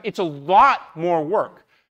 767, it's a lot more work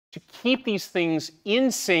to keep these things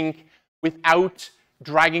in sync without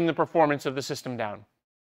dragging the performance of the system down.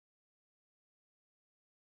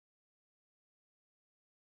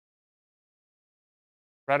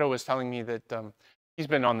 Reto was telling me that he's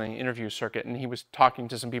been on the interview circuit, and he was talking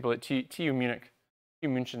to some people at TU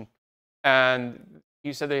München, and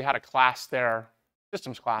he said they had a class there,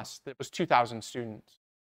 systems class, that was 2,000 students.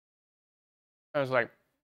 I was like,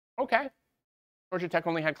 okay, Georgia Tech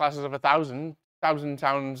only had classes of 1,000. 1,000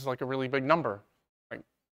 sounds like a really big number. Like,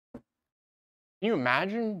 can you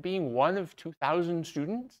imagine being one of 2,000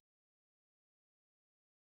 students?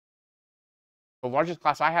 The largest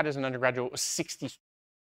class I had as an undergraduate was 60 students.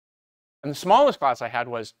 And the smallest class I had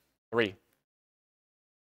was 3.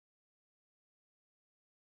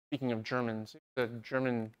 Speaking of Germans, the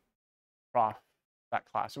German prof, that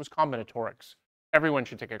class, it was combinatorics. Everyone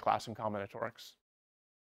should take a class in combinatorics.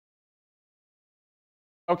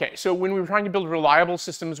 Okay, so when we're trying to build reliable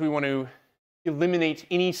systems, we want to eliminate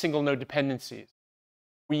any single node dependencies.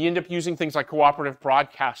 We end up using things like cooperative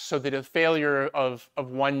broadcasts so that a failure of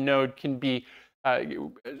one node can be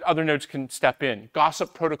other nodes can step in.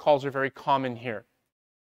 Gossip protocols are very common here.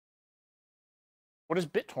 What is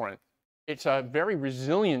BitTorrent? It's a very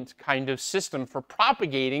resilient kind of system for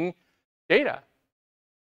propagating data.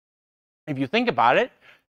 If you think about it,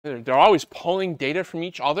 they're always pulling data from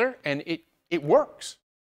each other, and it works.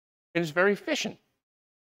 It is very efficient.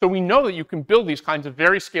 So we know that you can build these kinds of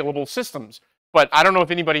very scalable systems. But I don't know if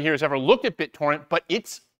anybody here has ever looked at BitTorrent, but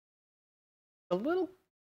it's a little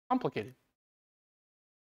complicated.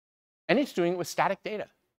 And it's doing it with static data.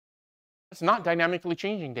 It's not dynamically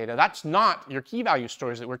changing data. That's not your key value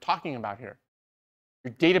stores that we're talking about here.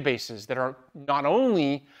 Your databases that are not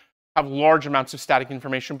only have large amounts of static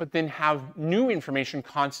information, but then have new information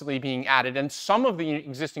constantly being added and some of the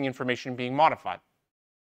existing information being modified.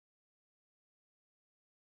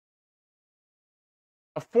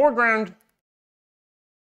 A foreground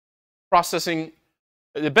processing,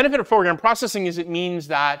 the benefit of foreground processing is it means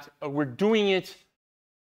that we're doing it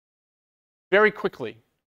very quickly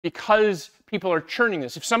because people are churning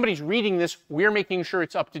this. If somebody's reading this, we're making sure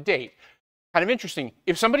it's up to date. Kind of interesting.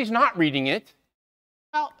 If somebody's not reading it,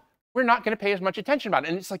 well, we're not going to pay as much attention about it.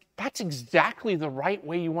 And it's like, that's exactly the right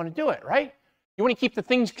way you want to do it, right? You want to keep the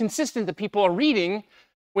things consistent that people are reading.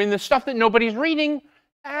 When the stuff that nobody's reading,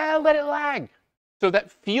 let it lag. So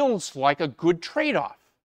that feels like a good trade-off.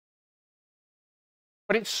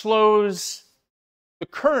 But it slows the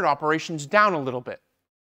current operations down a little bit.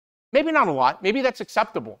 Maybe not a lot. Maybe that's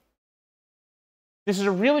acceptable. This is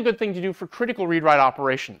a really good thing to do for critical read-write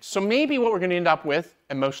operations. So maybe what we're going to end up with,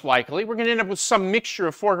 and most likely, we're going to end up with some mixture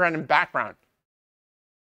of foreground and background.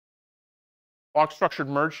 Log-structured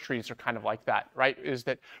merge trees are kind of like that, right? Is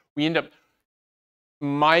that we end up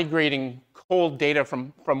migrating cold data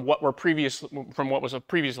from what was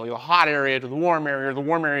previously the hot area to the warm area, or the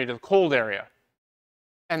warm area to the cold area.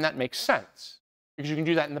 And that makes sense because you can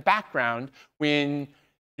do that in the background when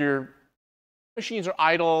your machines are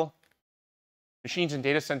idle. Machines in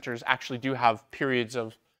data centers actually do have periods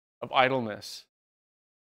of idleness.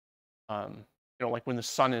 Like when the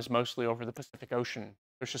sun is mostly over the Pacific Ocean,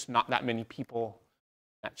 there's just not that many people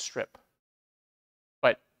in that strip.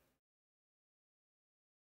 But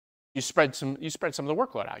you spread some of the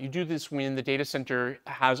workload out. You do this when the data center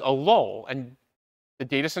has a lull, and the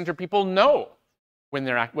data center people know when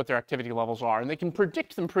what their activity levels are, and they can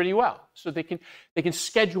predict them pretty well. So they can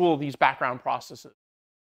schedule these background processes.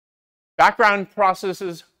 Background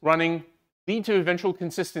processes running lead to eventual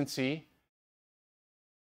consistency,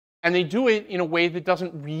 and they do it in a way that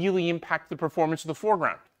doesn't really impact the performance of the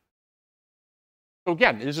foreground. So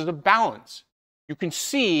again, this is a balance. You can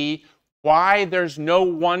see why there's no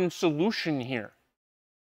one solution here.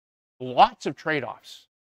 Lots of trade-offs.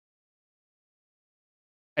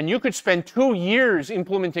 And you could spend 2 years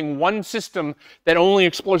implementing one system that only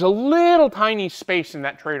explores a little tiny space in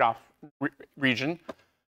that trade-off region,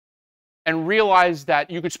 and realize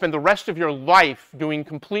that you could spend the rest of your life doing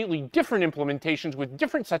completely different implementations with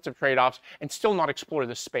different sets of trade-offs and still not explore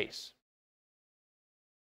this space.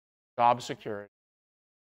 Job security.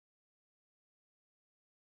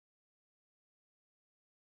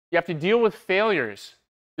 You have to deal with failures.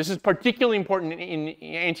 This is particularly important in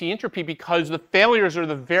anti-entropy because the failures are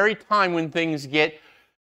the very time when things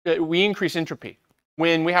we increase entropy.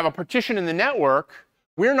 When we have a partition in the network,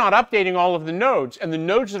 we're not updating all of the nodes, and the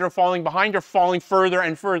nodes that are falling behind are falling further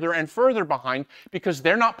and further and further behind because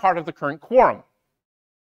they're not part of the current quorum.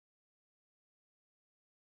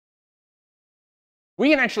 We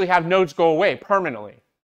can actually have nodes go away permanently.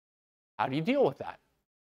 How do you deal with that?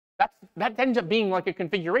 That ends up being like a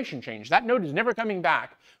configuration change. That node is never coming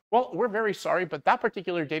back. Well, we're very sorry, but that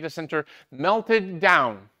particular data center melted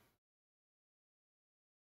down.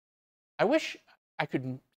 I wish I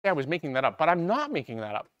could say I was making that up, but I'm not making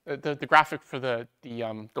that up. The graphic for the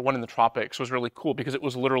one in the tropics was really cool because it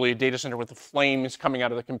was literally a data center with the flames coming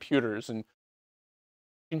out of the computers, and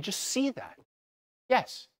you can just see that.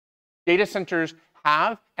 Yes, data centers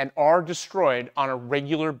have and are destroyed on a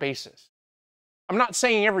regular basis. I'm not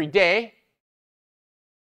saying every day,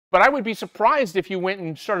 but I would be surprised if you went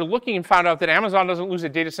and started looking and found out that Amazon doesn't lose a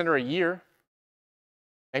data center a year.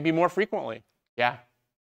 Maybe more frequently. Yeah.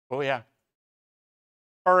 Oh, yeah.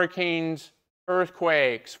 Hurricanes,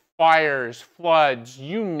 earthquakes, fires, floods,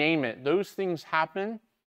 you name it. Those things happen,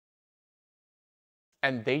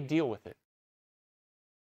 and they deal with it.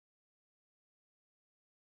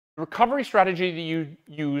 The recovery strategy that you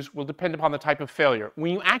use will depend upon the type of failure.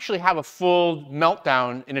 When you actually have a full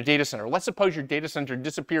meltdown in a data center, let's suppose your data center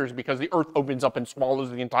disappears because the earth opens up and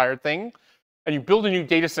swallows the entire thing, and you build a new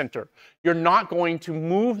data center. You're not going to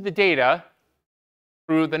move the data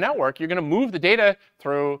through the network. You're going to move the data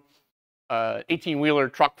through an 18-wheeler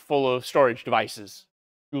truck full of storage devices.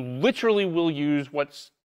 You literally will use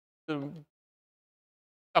what's the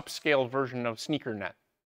upscale version of SneakerNet.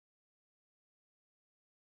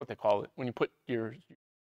 What they call it, when you put your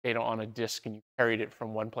data on a disk and you carried it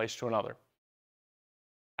from one place to another.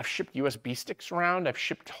 I've shipped USB sticks around. I've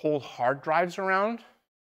shipped whole hard drives around.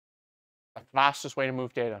 The fastest way to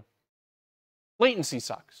move data. Latency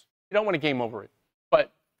sucks. You don't want to game over it.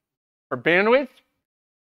 But for bandwidth,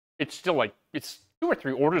 it's still like, it's 2 or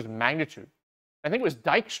 3 orders of magnitude. I think it was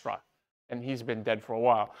Dijkstra, and he's been dead for a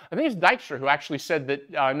while. I think it's Dijkstra who actually said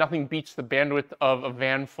that nothing beats the bandwidth of a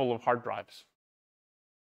van full of hard drives.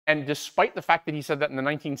 And despite the fact that he said that in the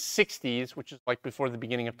 1960s, which is like before the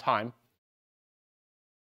beginning of time,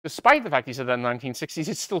 despite the fact he said that in the 1960s,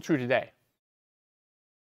 it's still true today.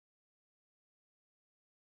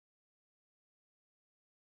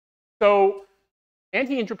 So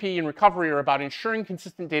anti-entropy and recovery are about ensuring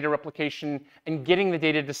consistent data replication and getting the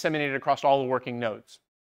data disseminated across all the working nodes.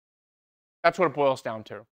 That's what it boils down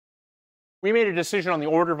to. We made a decision on the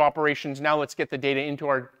order of operations. Now let's get the data into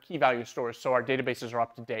our key value stores so our databases are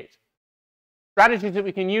up to date. Strategies that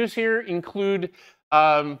we can use here include,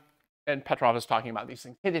 and Petrov is talking about these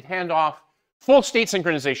things, hinted handoff, full state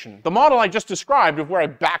synchronization. The model I just described of where I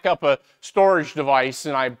back up a storage device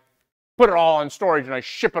and I put it all on storage and I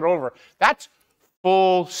ship it over, that's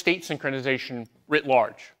full state synchronization writ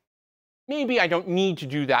large. Maybe I don't need to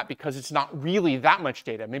do that because it's not really that much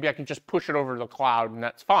data. Maybe I can just push it over to the cloud and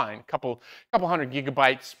that's fine. A couple hundred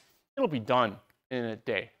gigabytes, it'll be done in a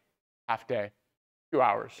day, half day, 2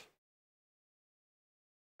 hours.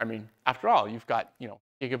 I mean, after all, you've got,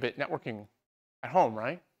 gigabit networking at home,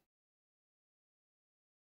 right?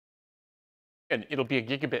 And it'll be a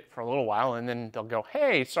gigabit for a little while, and then they'll go,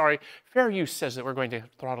 hey, sorry, fair use says that we're going to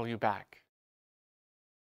throttle you back.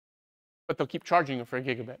 But they'll keep charging you for a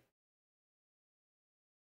gigabit.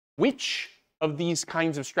 Which of these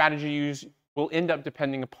kinds of strategies will end up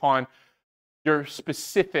depending upon your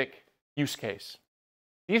specific use case?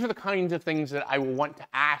 These are the kinds of things that I will want to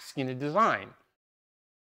ask in a design.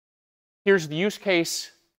 Here's the use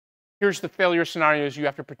case. Here's the failure scenarios you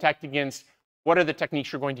have to protect against. What are the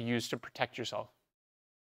techniques you're going to use to protect yourself?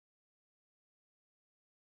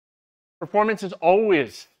 Performance is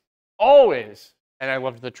always, and I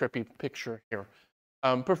love the trippy picture here.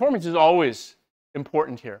 Performance is always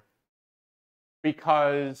important here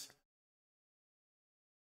because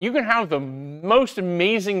you can have the most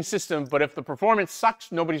amazing system, but if the performance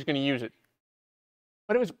sucks, nobody's going to use it.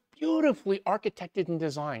 But it was beautifully architected and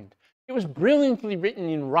designed. It was brilliantly written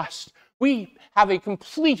in Rust. We have a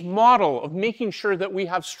complete model of making sure that we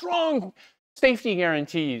have strong safety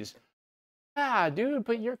guarantees. Ah, dude,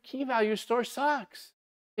 but your key value store sucks.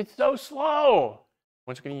 It's so slow.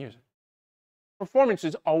 What's going to use it? Performance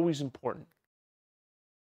is always important.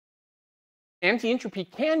 Anti-entropy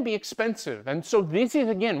can be expensive. And so this is,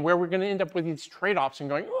 again, where we're going to end up with these trade-offs and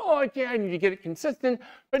going, oh, okay, I need to get it consistent,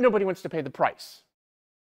 but nobody wants to pay the price.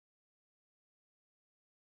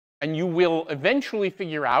 And you will eventually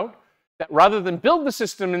figure out that rather than build the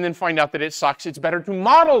system and then find out that it sucks, it's better to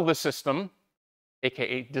model the system,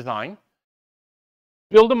 aka design,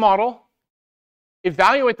 build a model,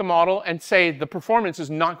 evaluate the model, and say the performance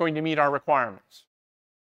is not going to meet our requirements.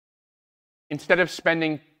 Instead of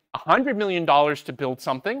spending $100 million to build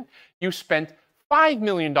something, you spent $5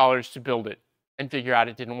 million to build it and figure out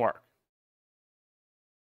it didn't work.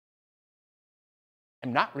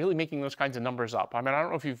 I'm not really making those kinds of numbers up. I mean, I don't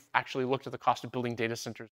know if you've actually looked at the cost of building data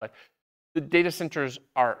centers, but the data centers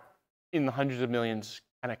are in the hundreds of millions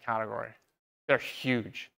kind of category. They're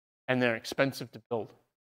huge, and they're expensive to build.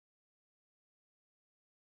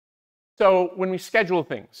 So when we schedule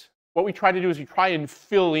things, what we try to do is we try and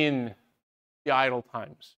fill in the idle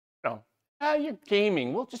times. You're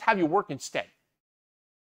gaming. We'll just have you work instead.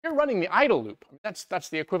 You're running the idle loop. I mean, that's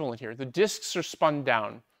the equivalent here. The disks are spun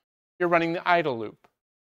down. You're running the idle loop,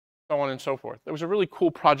 so on and so forth. There was a really cool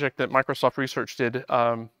project that Microsoft Research did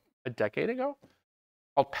a decade ago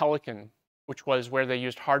called Pelican, which was where they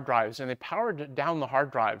used hard drives, and they powered down the hard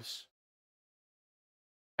drives.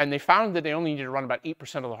 And they found that they only needed to run about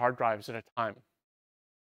 8% of the hard drives at a time.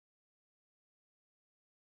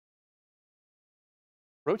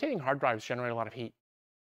 Rotating hard drives generate a lot of heat.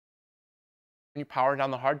 When you power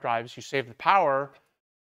down the hard drives, you save the power,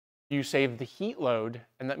 you save the heat load,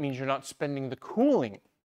 and that means you're not spending the cooling to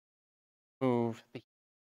move the heat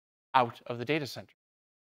out of the data center.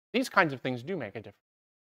 These kinds of things do make a difference.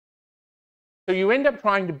 So you end up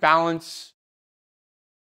trying to balance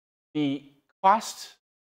the cost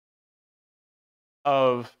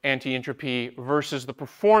of anti-entropy versus the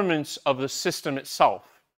performance of the system itself.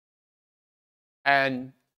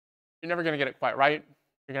 And you're never going to get it quite right.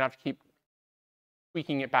 You're going to have to keep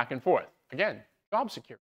tweaking it back and forth. Again, job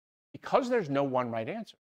security. Because there's no one right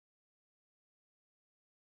answer.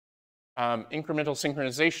 Incremental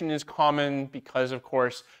synchronization is common because, of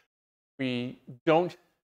course, we don't,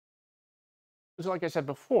 like I said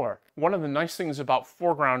before, one of the nice things about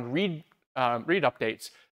foreground read updates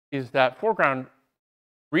is that foreground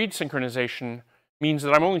read synchronization means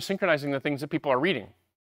that I'm only synchronizing the things that people are reading.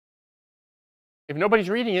 If nobody's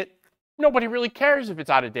reading it, nobody really cares if it's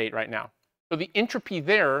out of date right now. So the entropy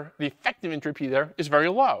there, the effective entropy there, is very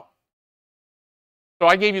low. So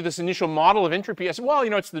I gave you this initial model of entropy. I said, well,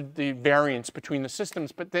 it's the variance between the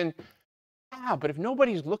systems. But then, but if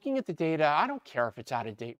nobody's looking at the data, I don't care if it's out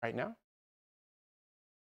of date right now.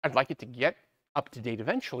 I'd like it to get up to date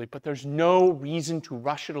eventually, but there's no reason to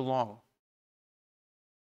rush it along.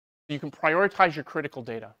 You can prioritize your critical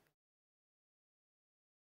data.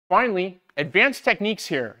 Finally, advanced techniques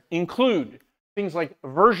here include things like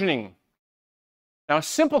versioning. Now, a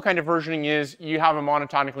simple kind of versioning is you have a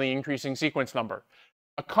monotonically increasing sequence number.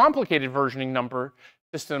 A complicated versioning number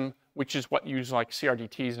system, which is what you use like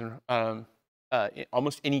CRDTs and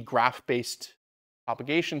almost any graph-based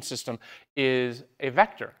propagation system, is a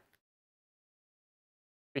vector.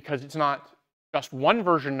 Because it's not just one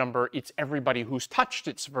version number, it's everybody who's touched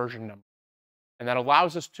its version number. And that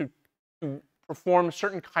allows us to perform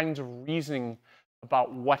certain kinds of reasoning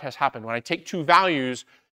about what has happened. When I take two values,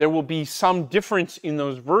 there will be some difference in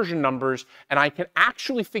those version numbers, and I can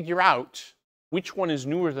actually figure out which one is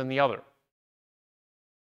newer than the other.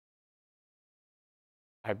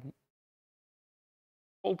 I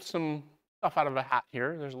pulled some stuff out of a hat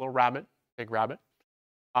here. There's a little rabbit, big rabbit.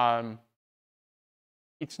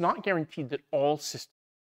 it's not guaranteed that all systems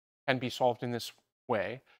can be solved in this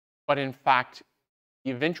way, but in fact,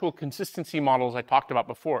 the eventual consistency models I talked about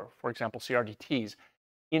before, for example, CRDTs,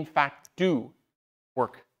 in fact do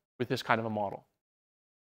work with this kind of a model,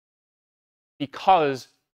 because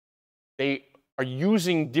they are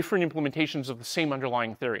using different implementations of the same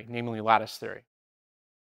underlying theory, namely lattice theory.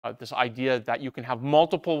 This idea that you can have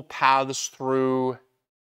multiple paths through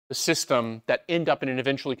the system that end up in an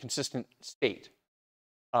eventually consistent state.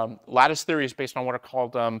 Lattice theory is based on what are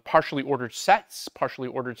called partially ordered sets. Partially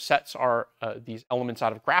ordered sets are these elements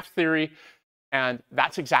out of graph theory, and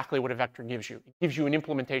that's exactly what a vector gives you. It gives you an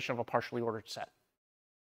implementation of a partially ordered set,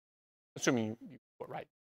 assuming you do it right.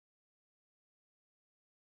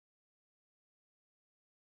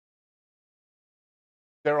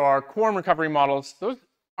 There are quorum recovery models. Those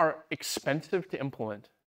are expensive to implement,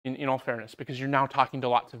 in all fairness, because you're now talking to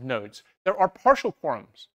lots of nodes. There are partial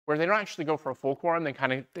quorums where they don't actually go for a full quorum. They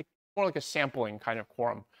more like a sampling kind of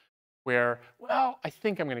quorum where, well, I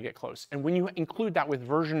think I'm going to get close. And when you include that with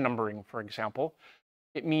version numbering, for example,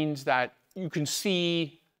 it means that you can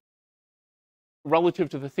see relative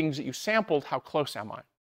to the things that you sampled, how close am I?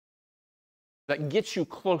 That gets you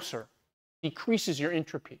closer, decreases your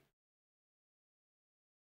entropy.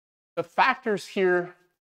 The factors here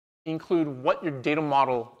include what your data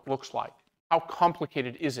model looks like. How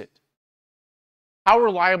complicated is it? How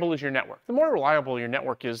reliable is your network? The more reliable your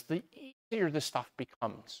network is, the easier this stuff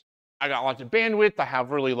becomes. I got lots of bandwidth, I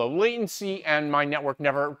have really low latency, and my network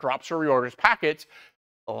never drops or reorders packets.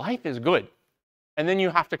 Life is good. And then you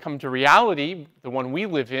have to come to reality, the one we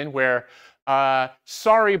live in, where,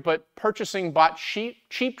 sorry, but purchasing bought cheap,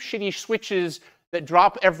 shitty switches that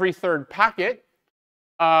drop every third packet.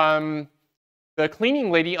 The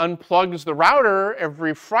cleaning lady unplugs the router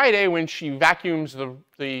every Friday when she vacuums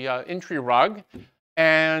the entry rug,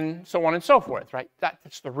 and so on and so forth, right?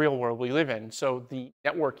 That's the real world we live in. So the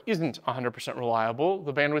network isn't 100% reliable,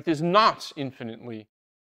 the bandwidth is not infinitely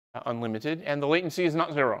unlimited, and the latency is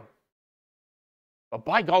not zero. But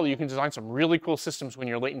by golly, you can design some really cool systems when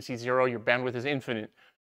your latency is zero, your bandwidth is infinite,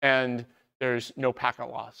 and there's no packet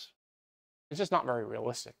loss. It's just not very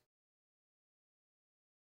realistic.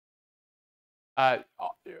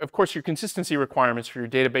 Of course, your consistency requirements for your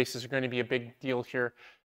databases are going to be a big deal here.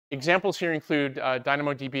 Examples here include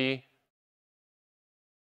DynamoDB,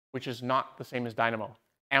 which is not the same as Dynamo.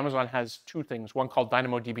 Amazon has two things, one called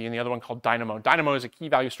DynamoDB and the other one called Dynamo. Dynamo is a key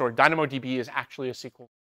value store. DynamoDB is actually a SQL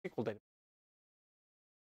database.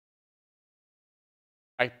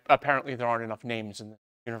 Apparently, there aren't enough names in the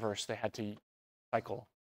universe. They had to cycle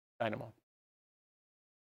Dynamo.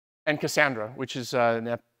 And Cassandra, which is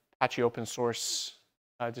an Apache open source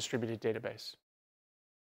distributed database.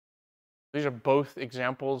 These are both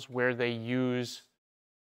examples where they use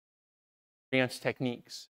advanced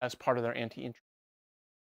techniques as part of their anti-entropy,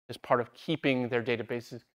 as part of keeping their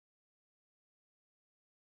databases.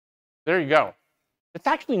 There you go. It's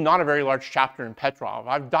actually not a very large chapter in Petrov.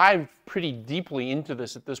 I've dived pretty deeply into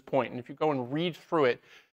this at this point, and if you go and read through it,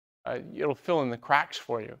 it'll fill in the cracks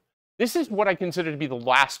for you. This is what I consider to be the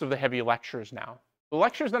last of the heavy lectures now. The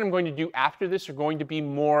lectures that I'm going to do after this are going to be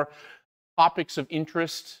more topics of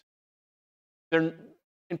interest. And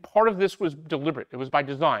part of this was deliberate. It was by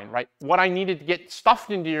design, right? What I needed to get stuffed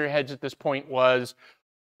into your heads at this point was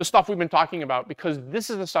the stuff we've been talking about, because this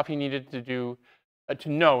is the stuff you needed to do, to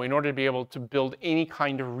know in order to be able to build any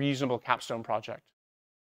kind of reasonable capstone project.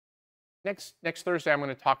 Next Thursday, I'm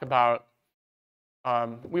going to talk about,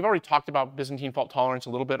 we've already talked about Byzantine fault tolerance a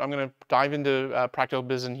little bit. I'm going to dive into practical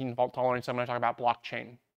Byzantine fault tolerance. I'm going to talk about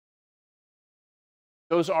blockchain.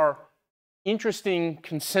 Those are interesting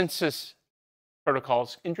consensus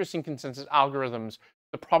protocols, interesting consensus algorithms,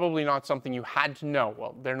 but probably not something you had to know.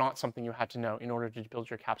 Well, they're not something you had to know in order to build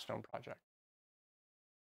your capstone project.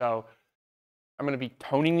 So I'm going to be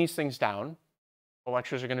toning these things down. The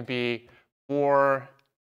lectures are going to be more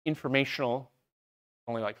informational,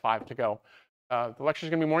 only like 5 to go. The lecture is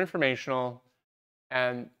going to be more informational,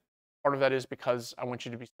 and part of that is because I want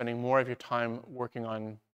you to be spending more of your time working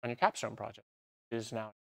on your capstone project. It is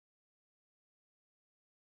now.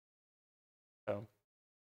 So,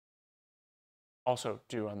 also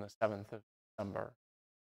due on the 7th of December,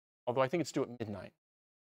 although I think it's due at midnight.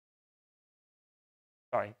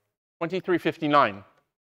 Sorry, 23:59.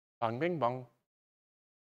 Bong, bing, bong.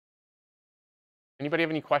 Anybody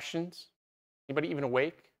have any questions? Anybody even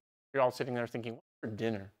awake? You're all sitting there thinking, what's for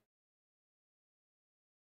dinner?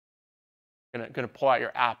 Gonna pull out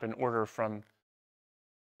your app and order from,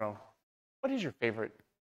 what is your favorite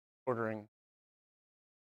ordering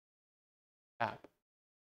app?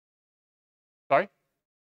 Sorry?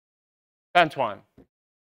 Antoine.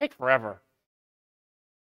 take forever.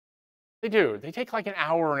 They do. They take like an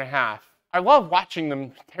hour and a half. I love watching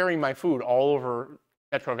them carry my food all over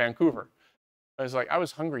Metro Vancouver. I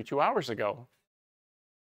was hungry 2 hours ago.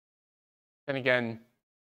 Then again,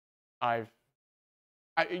 I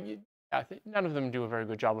think none of them do a very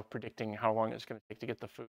good job of predicting how long it's going to take to get the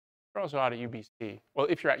food. They're also out at UBC. Well,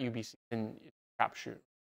 if you're at UBC, then it's a crapshoot.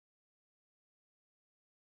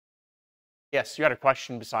 Yes, you had a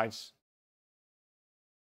question besides.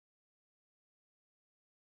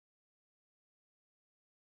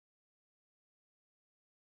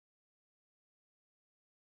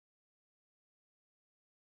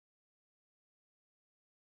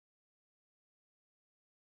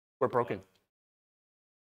 We're broken.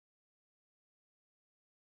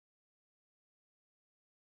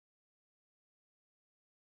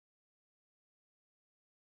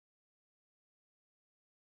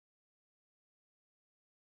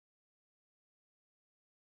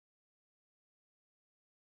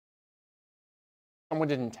 Someone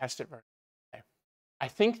didn't test it very well. I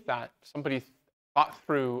think that somebody thought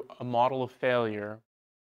through a model of failure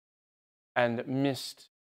and missed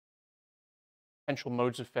potential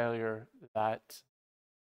modes of failure that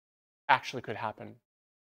actually could happen.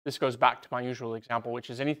 This goes back to my usual example, which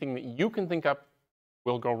is anything that you can think up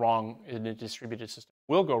will go wrong in a distributed system,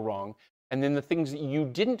 will go wrong. And then the things that you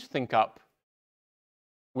didn't think up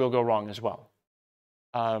will go wrong as well.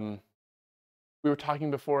 We were talking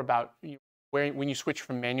before about when you switch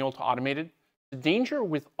from manual to automated. The danger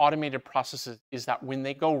with automated processes is that when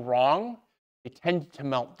they go wrong, they tend to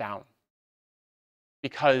melt down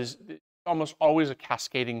because it's almost always a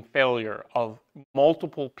cascading failure of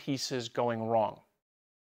multiple pieces going wrong.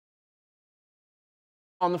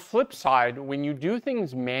 On the flip side, when you do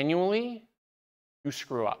things manually, you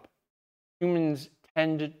screw up. Humans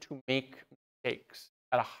tend to make mistakes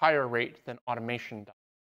at a higher rate than automation does.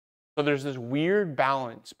 So there's this weird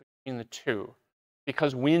balance between the two,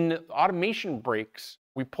 because when automation breaks,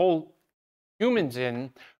 we pull humans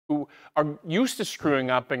in who are used to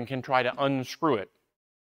screwing up and can try to unscrew it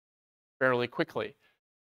fairly quickly.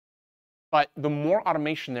 But the more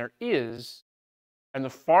automation there is, and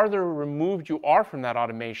the farther removed you are from that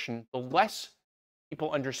automation, the less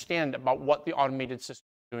people understand about what the automated system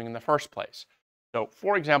is doing in the first place. So,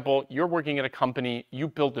 for example, you're working at a company, you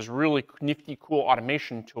built this really nifty, cool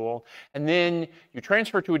automation tool, and then you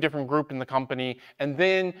transfer to a different group in the company, and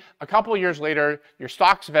then a couple of years later, your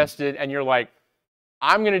stock's vested, and you're like,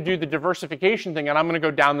 I'm going to do the diversification thing, and I'm going to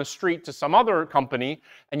go down the street to some other company,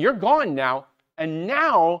 and you're gone now, and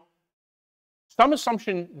now some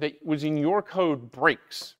assumption that was in your code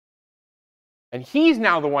breaks. And he's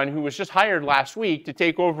now the one who was just hired last week to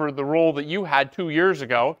take over the role that you had 2 years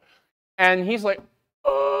ago. And he's like,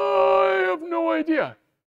 I have no idea.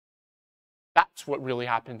 That's what really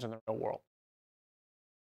happens in the real world.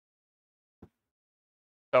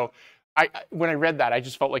 So when I read that, I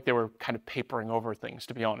just felt like they were kind of papering over things,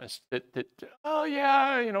 to be honest. Oh,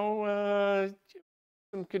 yeah, you know,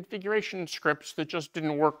 some configuration scripts that just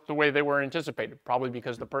didn't work the way they were anticipated, probably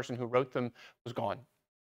because the person who wrote them was gone.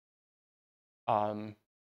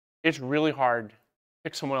 It's really hard to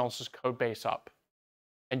pick someone else's code base up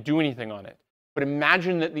and do anything on it. But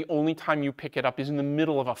imagine that the only time you pick it up is in the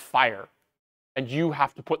middle of a fire, and you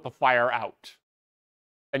have to put the fire out.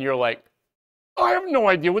 And you're like, I have no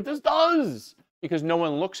idea what this does, because no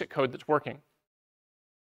one looks at code that's working.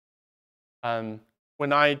 When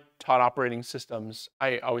I taught operating systems,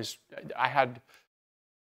 I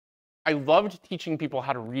loved teaching people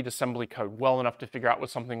how to read assembly code well enough to figure out what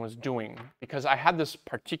something was doing, because I had this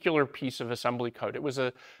particular piece of assembly code. It was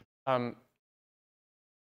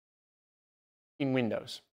in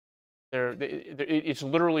Windows. It's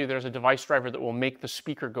literally, there's a device driver that will make the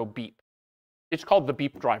speaker go beep. It's called the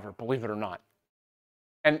beep driver, believe it or not.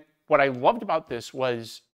 And what I loved about this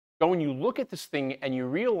was, go and you look at this thing and you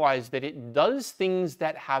realize that it does things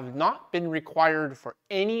that have not been required for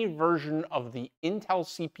any version of the Intel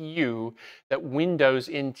CPU that Windows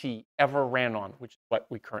NT ever ran on, which is what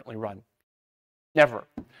we currently run. Never.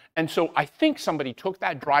 And so I think somebody took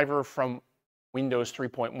that driver from Windows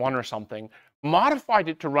 3.1 or something, modified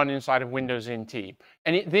it to run inside of Windows NT,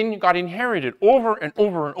 and it then got inherited over and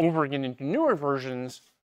over and over again into newer versions,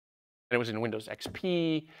 and it was in Windows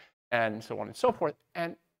XP, and so on and so forth,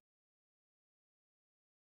 and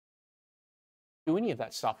do any of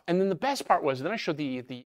that stuff. And then the best part was, then I showed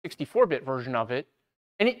the 64-bit version of it,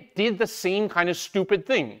 and it did the same kind of stupid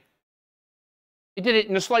thing. It did it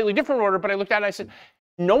in a slightly different order, but I looked at it and I said,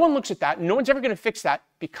 no one looks at that, no one's ever going to fix that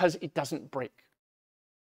because it doesn't break.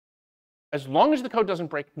 As long as the code doesn't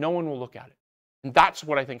break, no one will look at it. And that's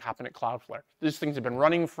what I think happened at Cloudflare. These things have been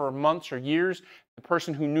running for months or years. The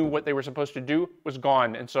person who knew what they were supposed to do was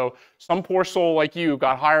gone. And so some poor soul like you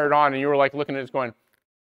got hired on and you were like looking at this going,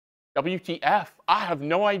 WTF, I have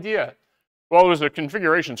no idea. Well, it was a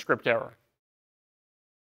configuration script error.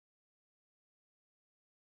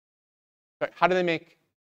 How do they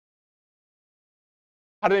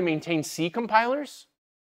maintain C compilers?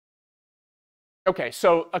 Okay,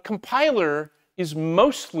 so a compiler is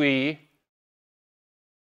mostly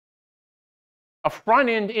a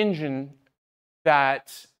front-end engine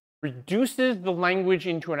that reduces the language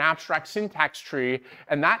into an abstract syntax tree,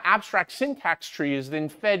 and that abstract syntax tree is then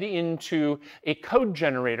fed into a code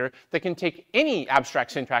generator that can take any abstract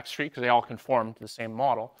syntax tree, because they all conform to the same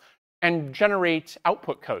model, and generate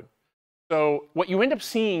output code. So what you end up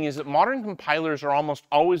seeing is that modern compilers are almost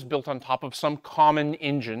always built on top of some common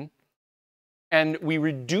engine, and we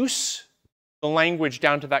reduce the language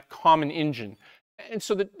down to that common engine. And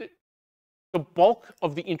so the bulk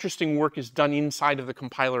of the interesting work is done inside of the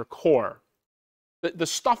compiler core. The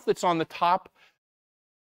stuff that's on the top,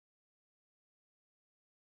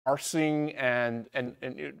 parsing and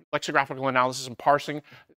lexicographical analysis and parsing.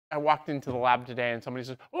 I walked into the lab today and somebody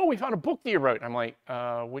says, oh, we found a book that you wrote. And I'm like,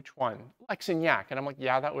 which one? Lex and Yak. And I'm like,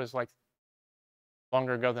 yeah, that was like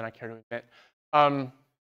longer ago than I care to admit. And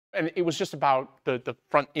it was just about the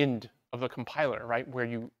front end of the compiler, right? Where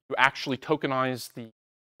you actually tokenize the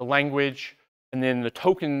language, and then the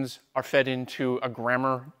tokens are fed into a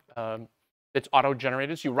grammar that's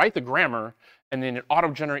auto-generated. So you write the grammar, and then it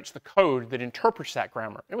auto-generates the code that interprets that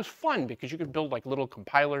grammar. It was fun because you could build like little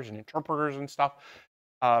compilers and interpreters and stuff.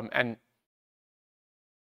 And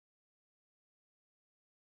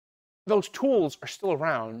those tools are still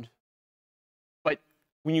around, but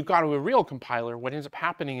when you go to a real compiler, what ends up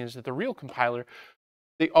happening is that the real compiler,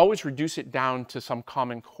 they always reduce it down to some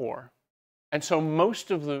common core. And so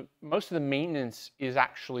most of the maintenance is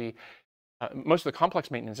actually, most of the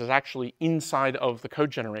complex maintenance is actually inside of the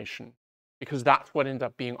code generation, because that's what ends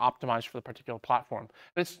up being optimized for the particular platform.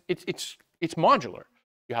 And it's modular.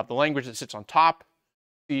 You have the language that sits on top,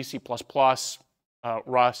 C, C++,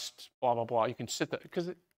 Rust, blah, blah, blah. You can sit there,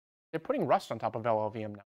 because they're putting Rust on top of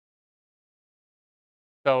LLVM now.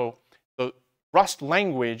 So the Rust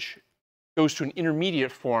language goes to an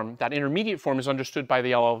intermediate form. That intermediate form is understood by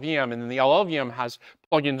the LLVM, and then the LLVM has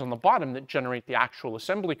plugins on the bottom that generate the actual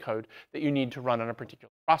assembly code that you need to run on a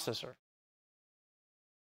particular processor.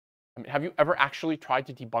 I mean, have you ever actually tried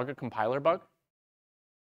to debug a compiler bug?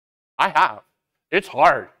 I have. It's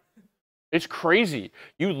hard. It's crazy.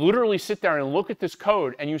 You literally sit there and look at this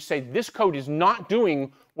code and you say, this code is not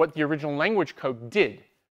doing what the original language code did.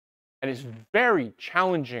 And it's very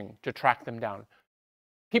challenging to track them down.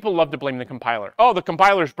 People love to blame the compiler. Oh, the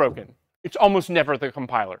compiler's broken. It's almost never the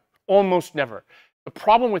compiler. Almost never. The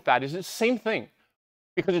problem with that is it's the same thing.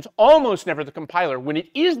 Because it's almost never the compiler. When it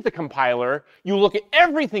is the compiler, you look at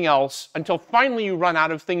everything else until finally you run out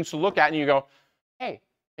of things to look at and you go, hey,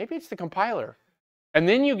 maybe it's the compiler. And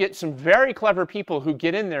then you get some very clever people who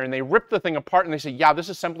get in there and they rip the thing apart and they say, yeah, this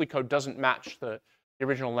assembly code doesn't match the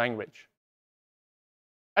original language.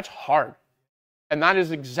 That's hard. And that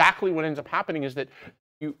is exactly what ends up happening, is that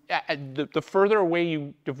the further away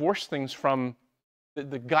you divorce things from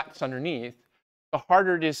the guts underneath, the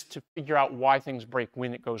harder it is to figure out why things break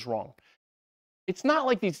when it goes wrong. It's not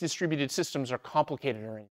like these distributed systems are complicated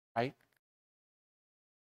or anything, right?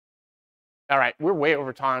 All right, we're way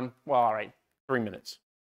over time. Well, all right, 3 minutes.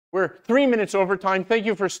 We're 3 minutes over time. Thank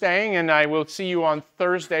you for staying, and I will see you on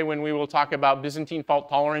Thursday when we will talk about Byzantine fault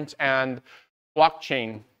tolerance and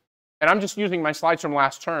blockchain. And I'm just using my slides from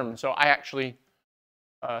last term, so I actually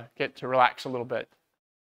get to relax a little bit.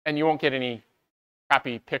 And you won't get any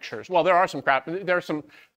crappy pictures. Well, there are some there are some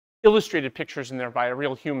illustrated pictures in there by a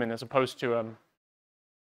real human as opposed to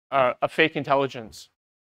a fake intelligence.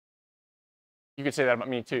 You could say that about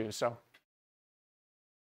me too, so.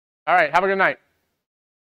 All right, have a good night.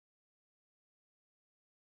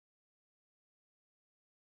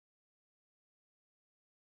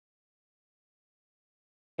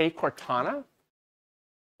 Hey, Cortana?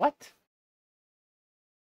 What?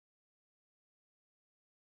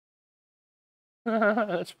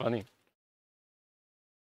 That's funny.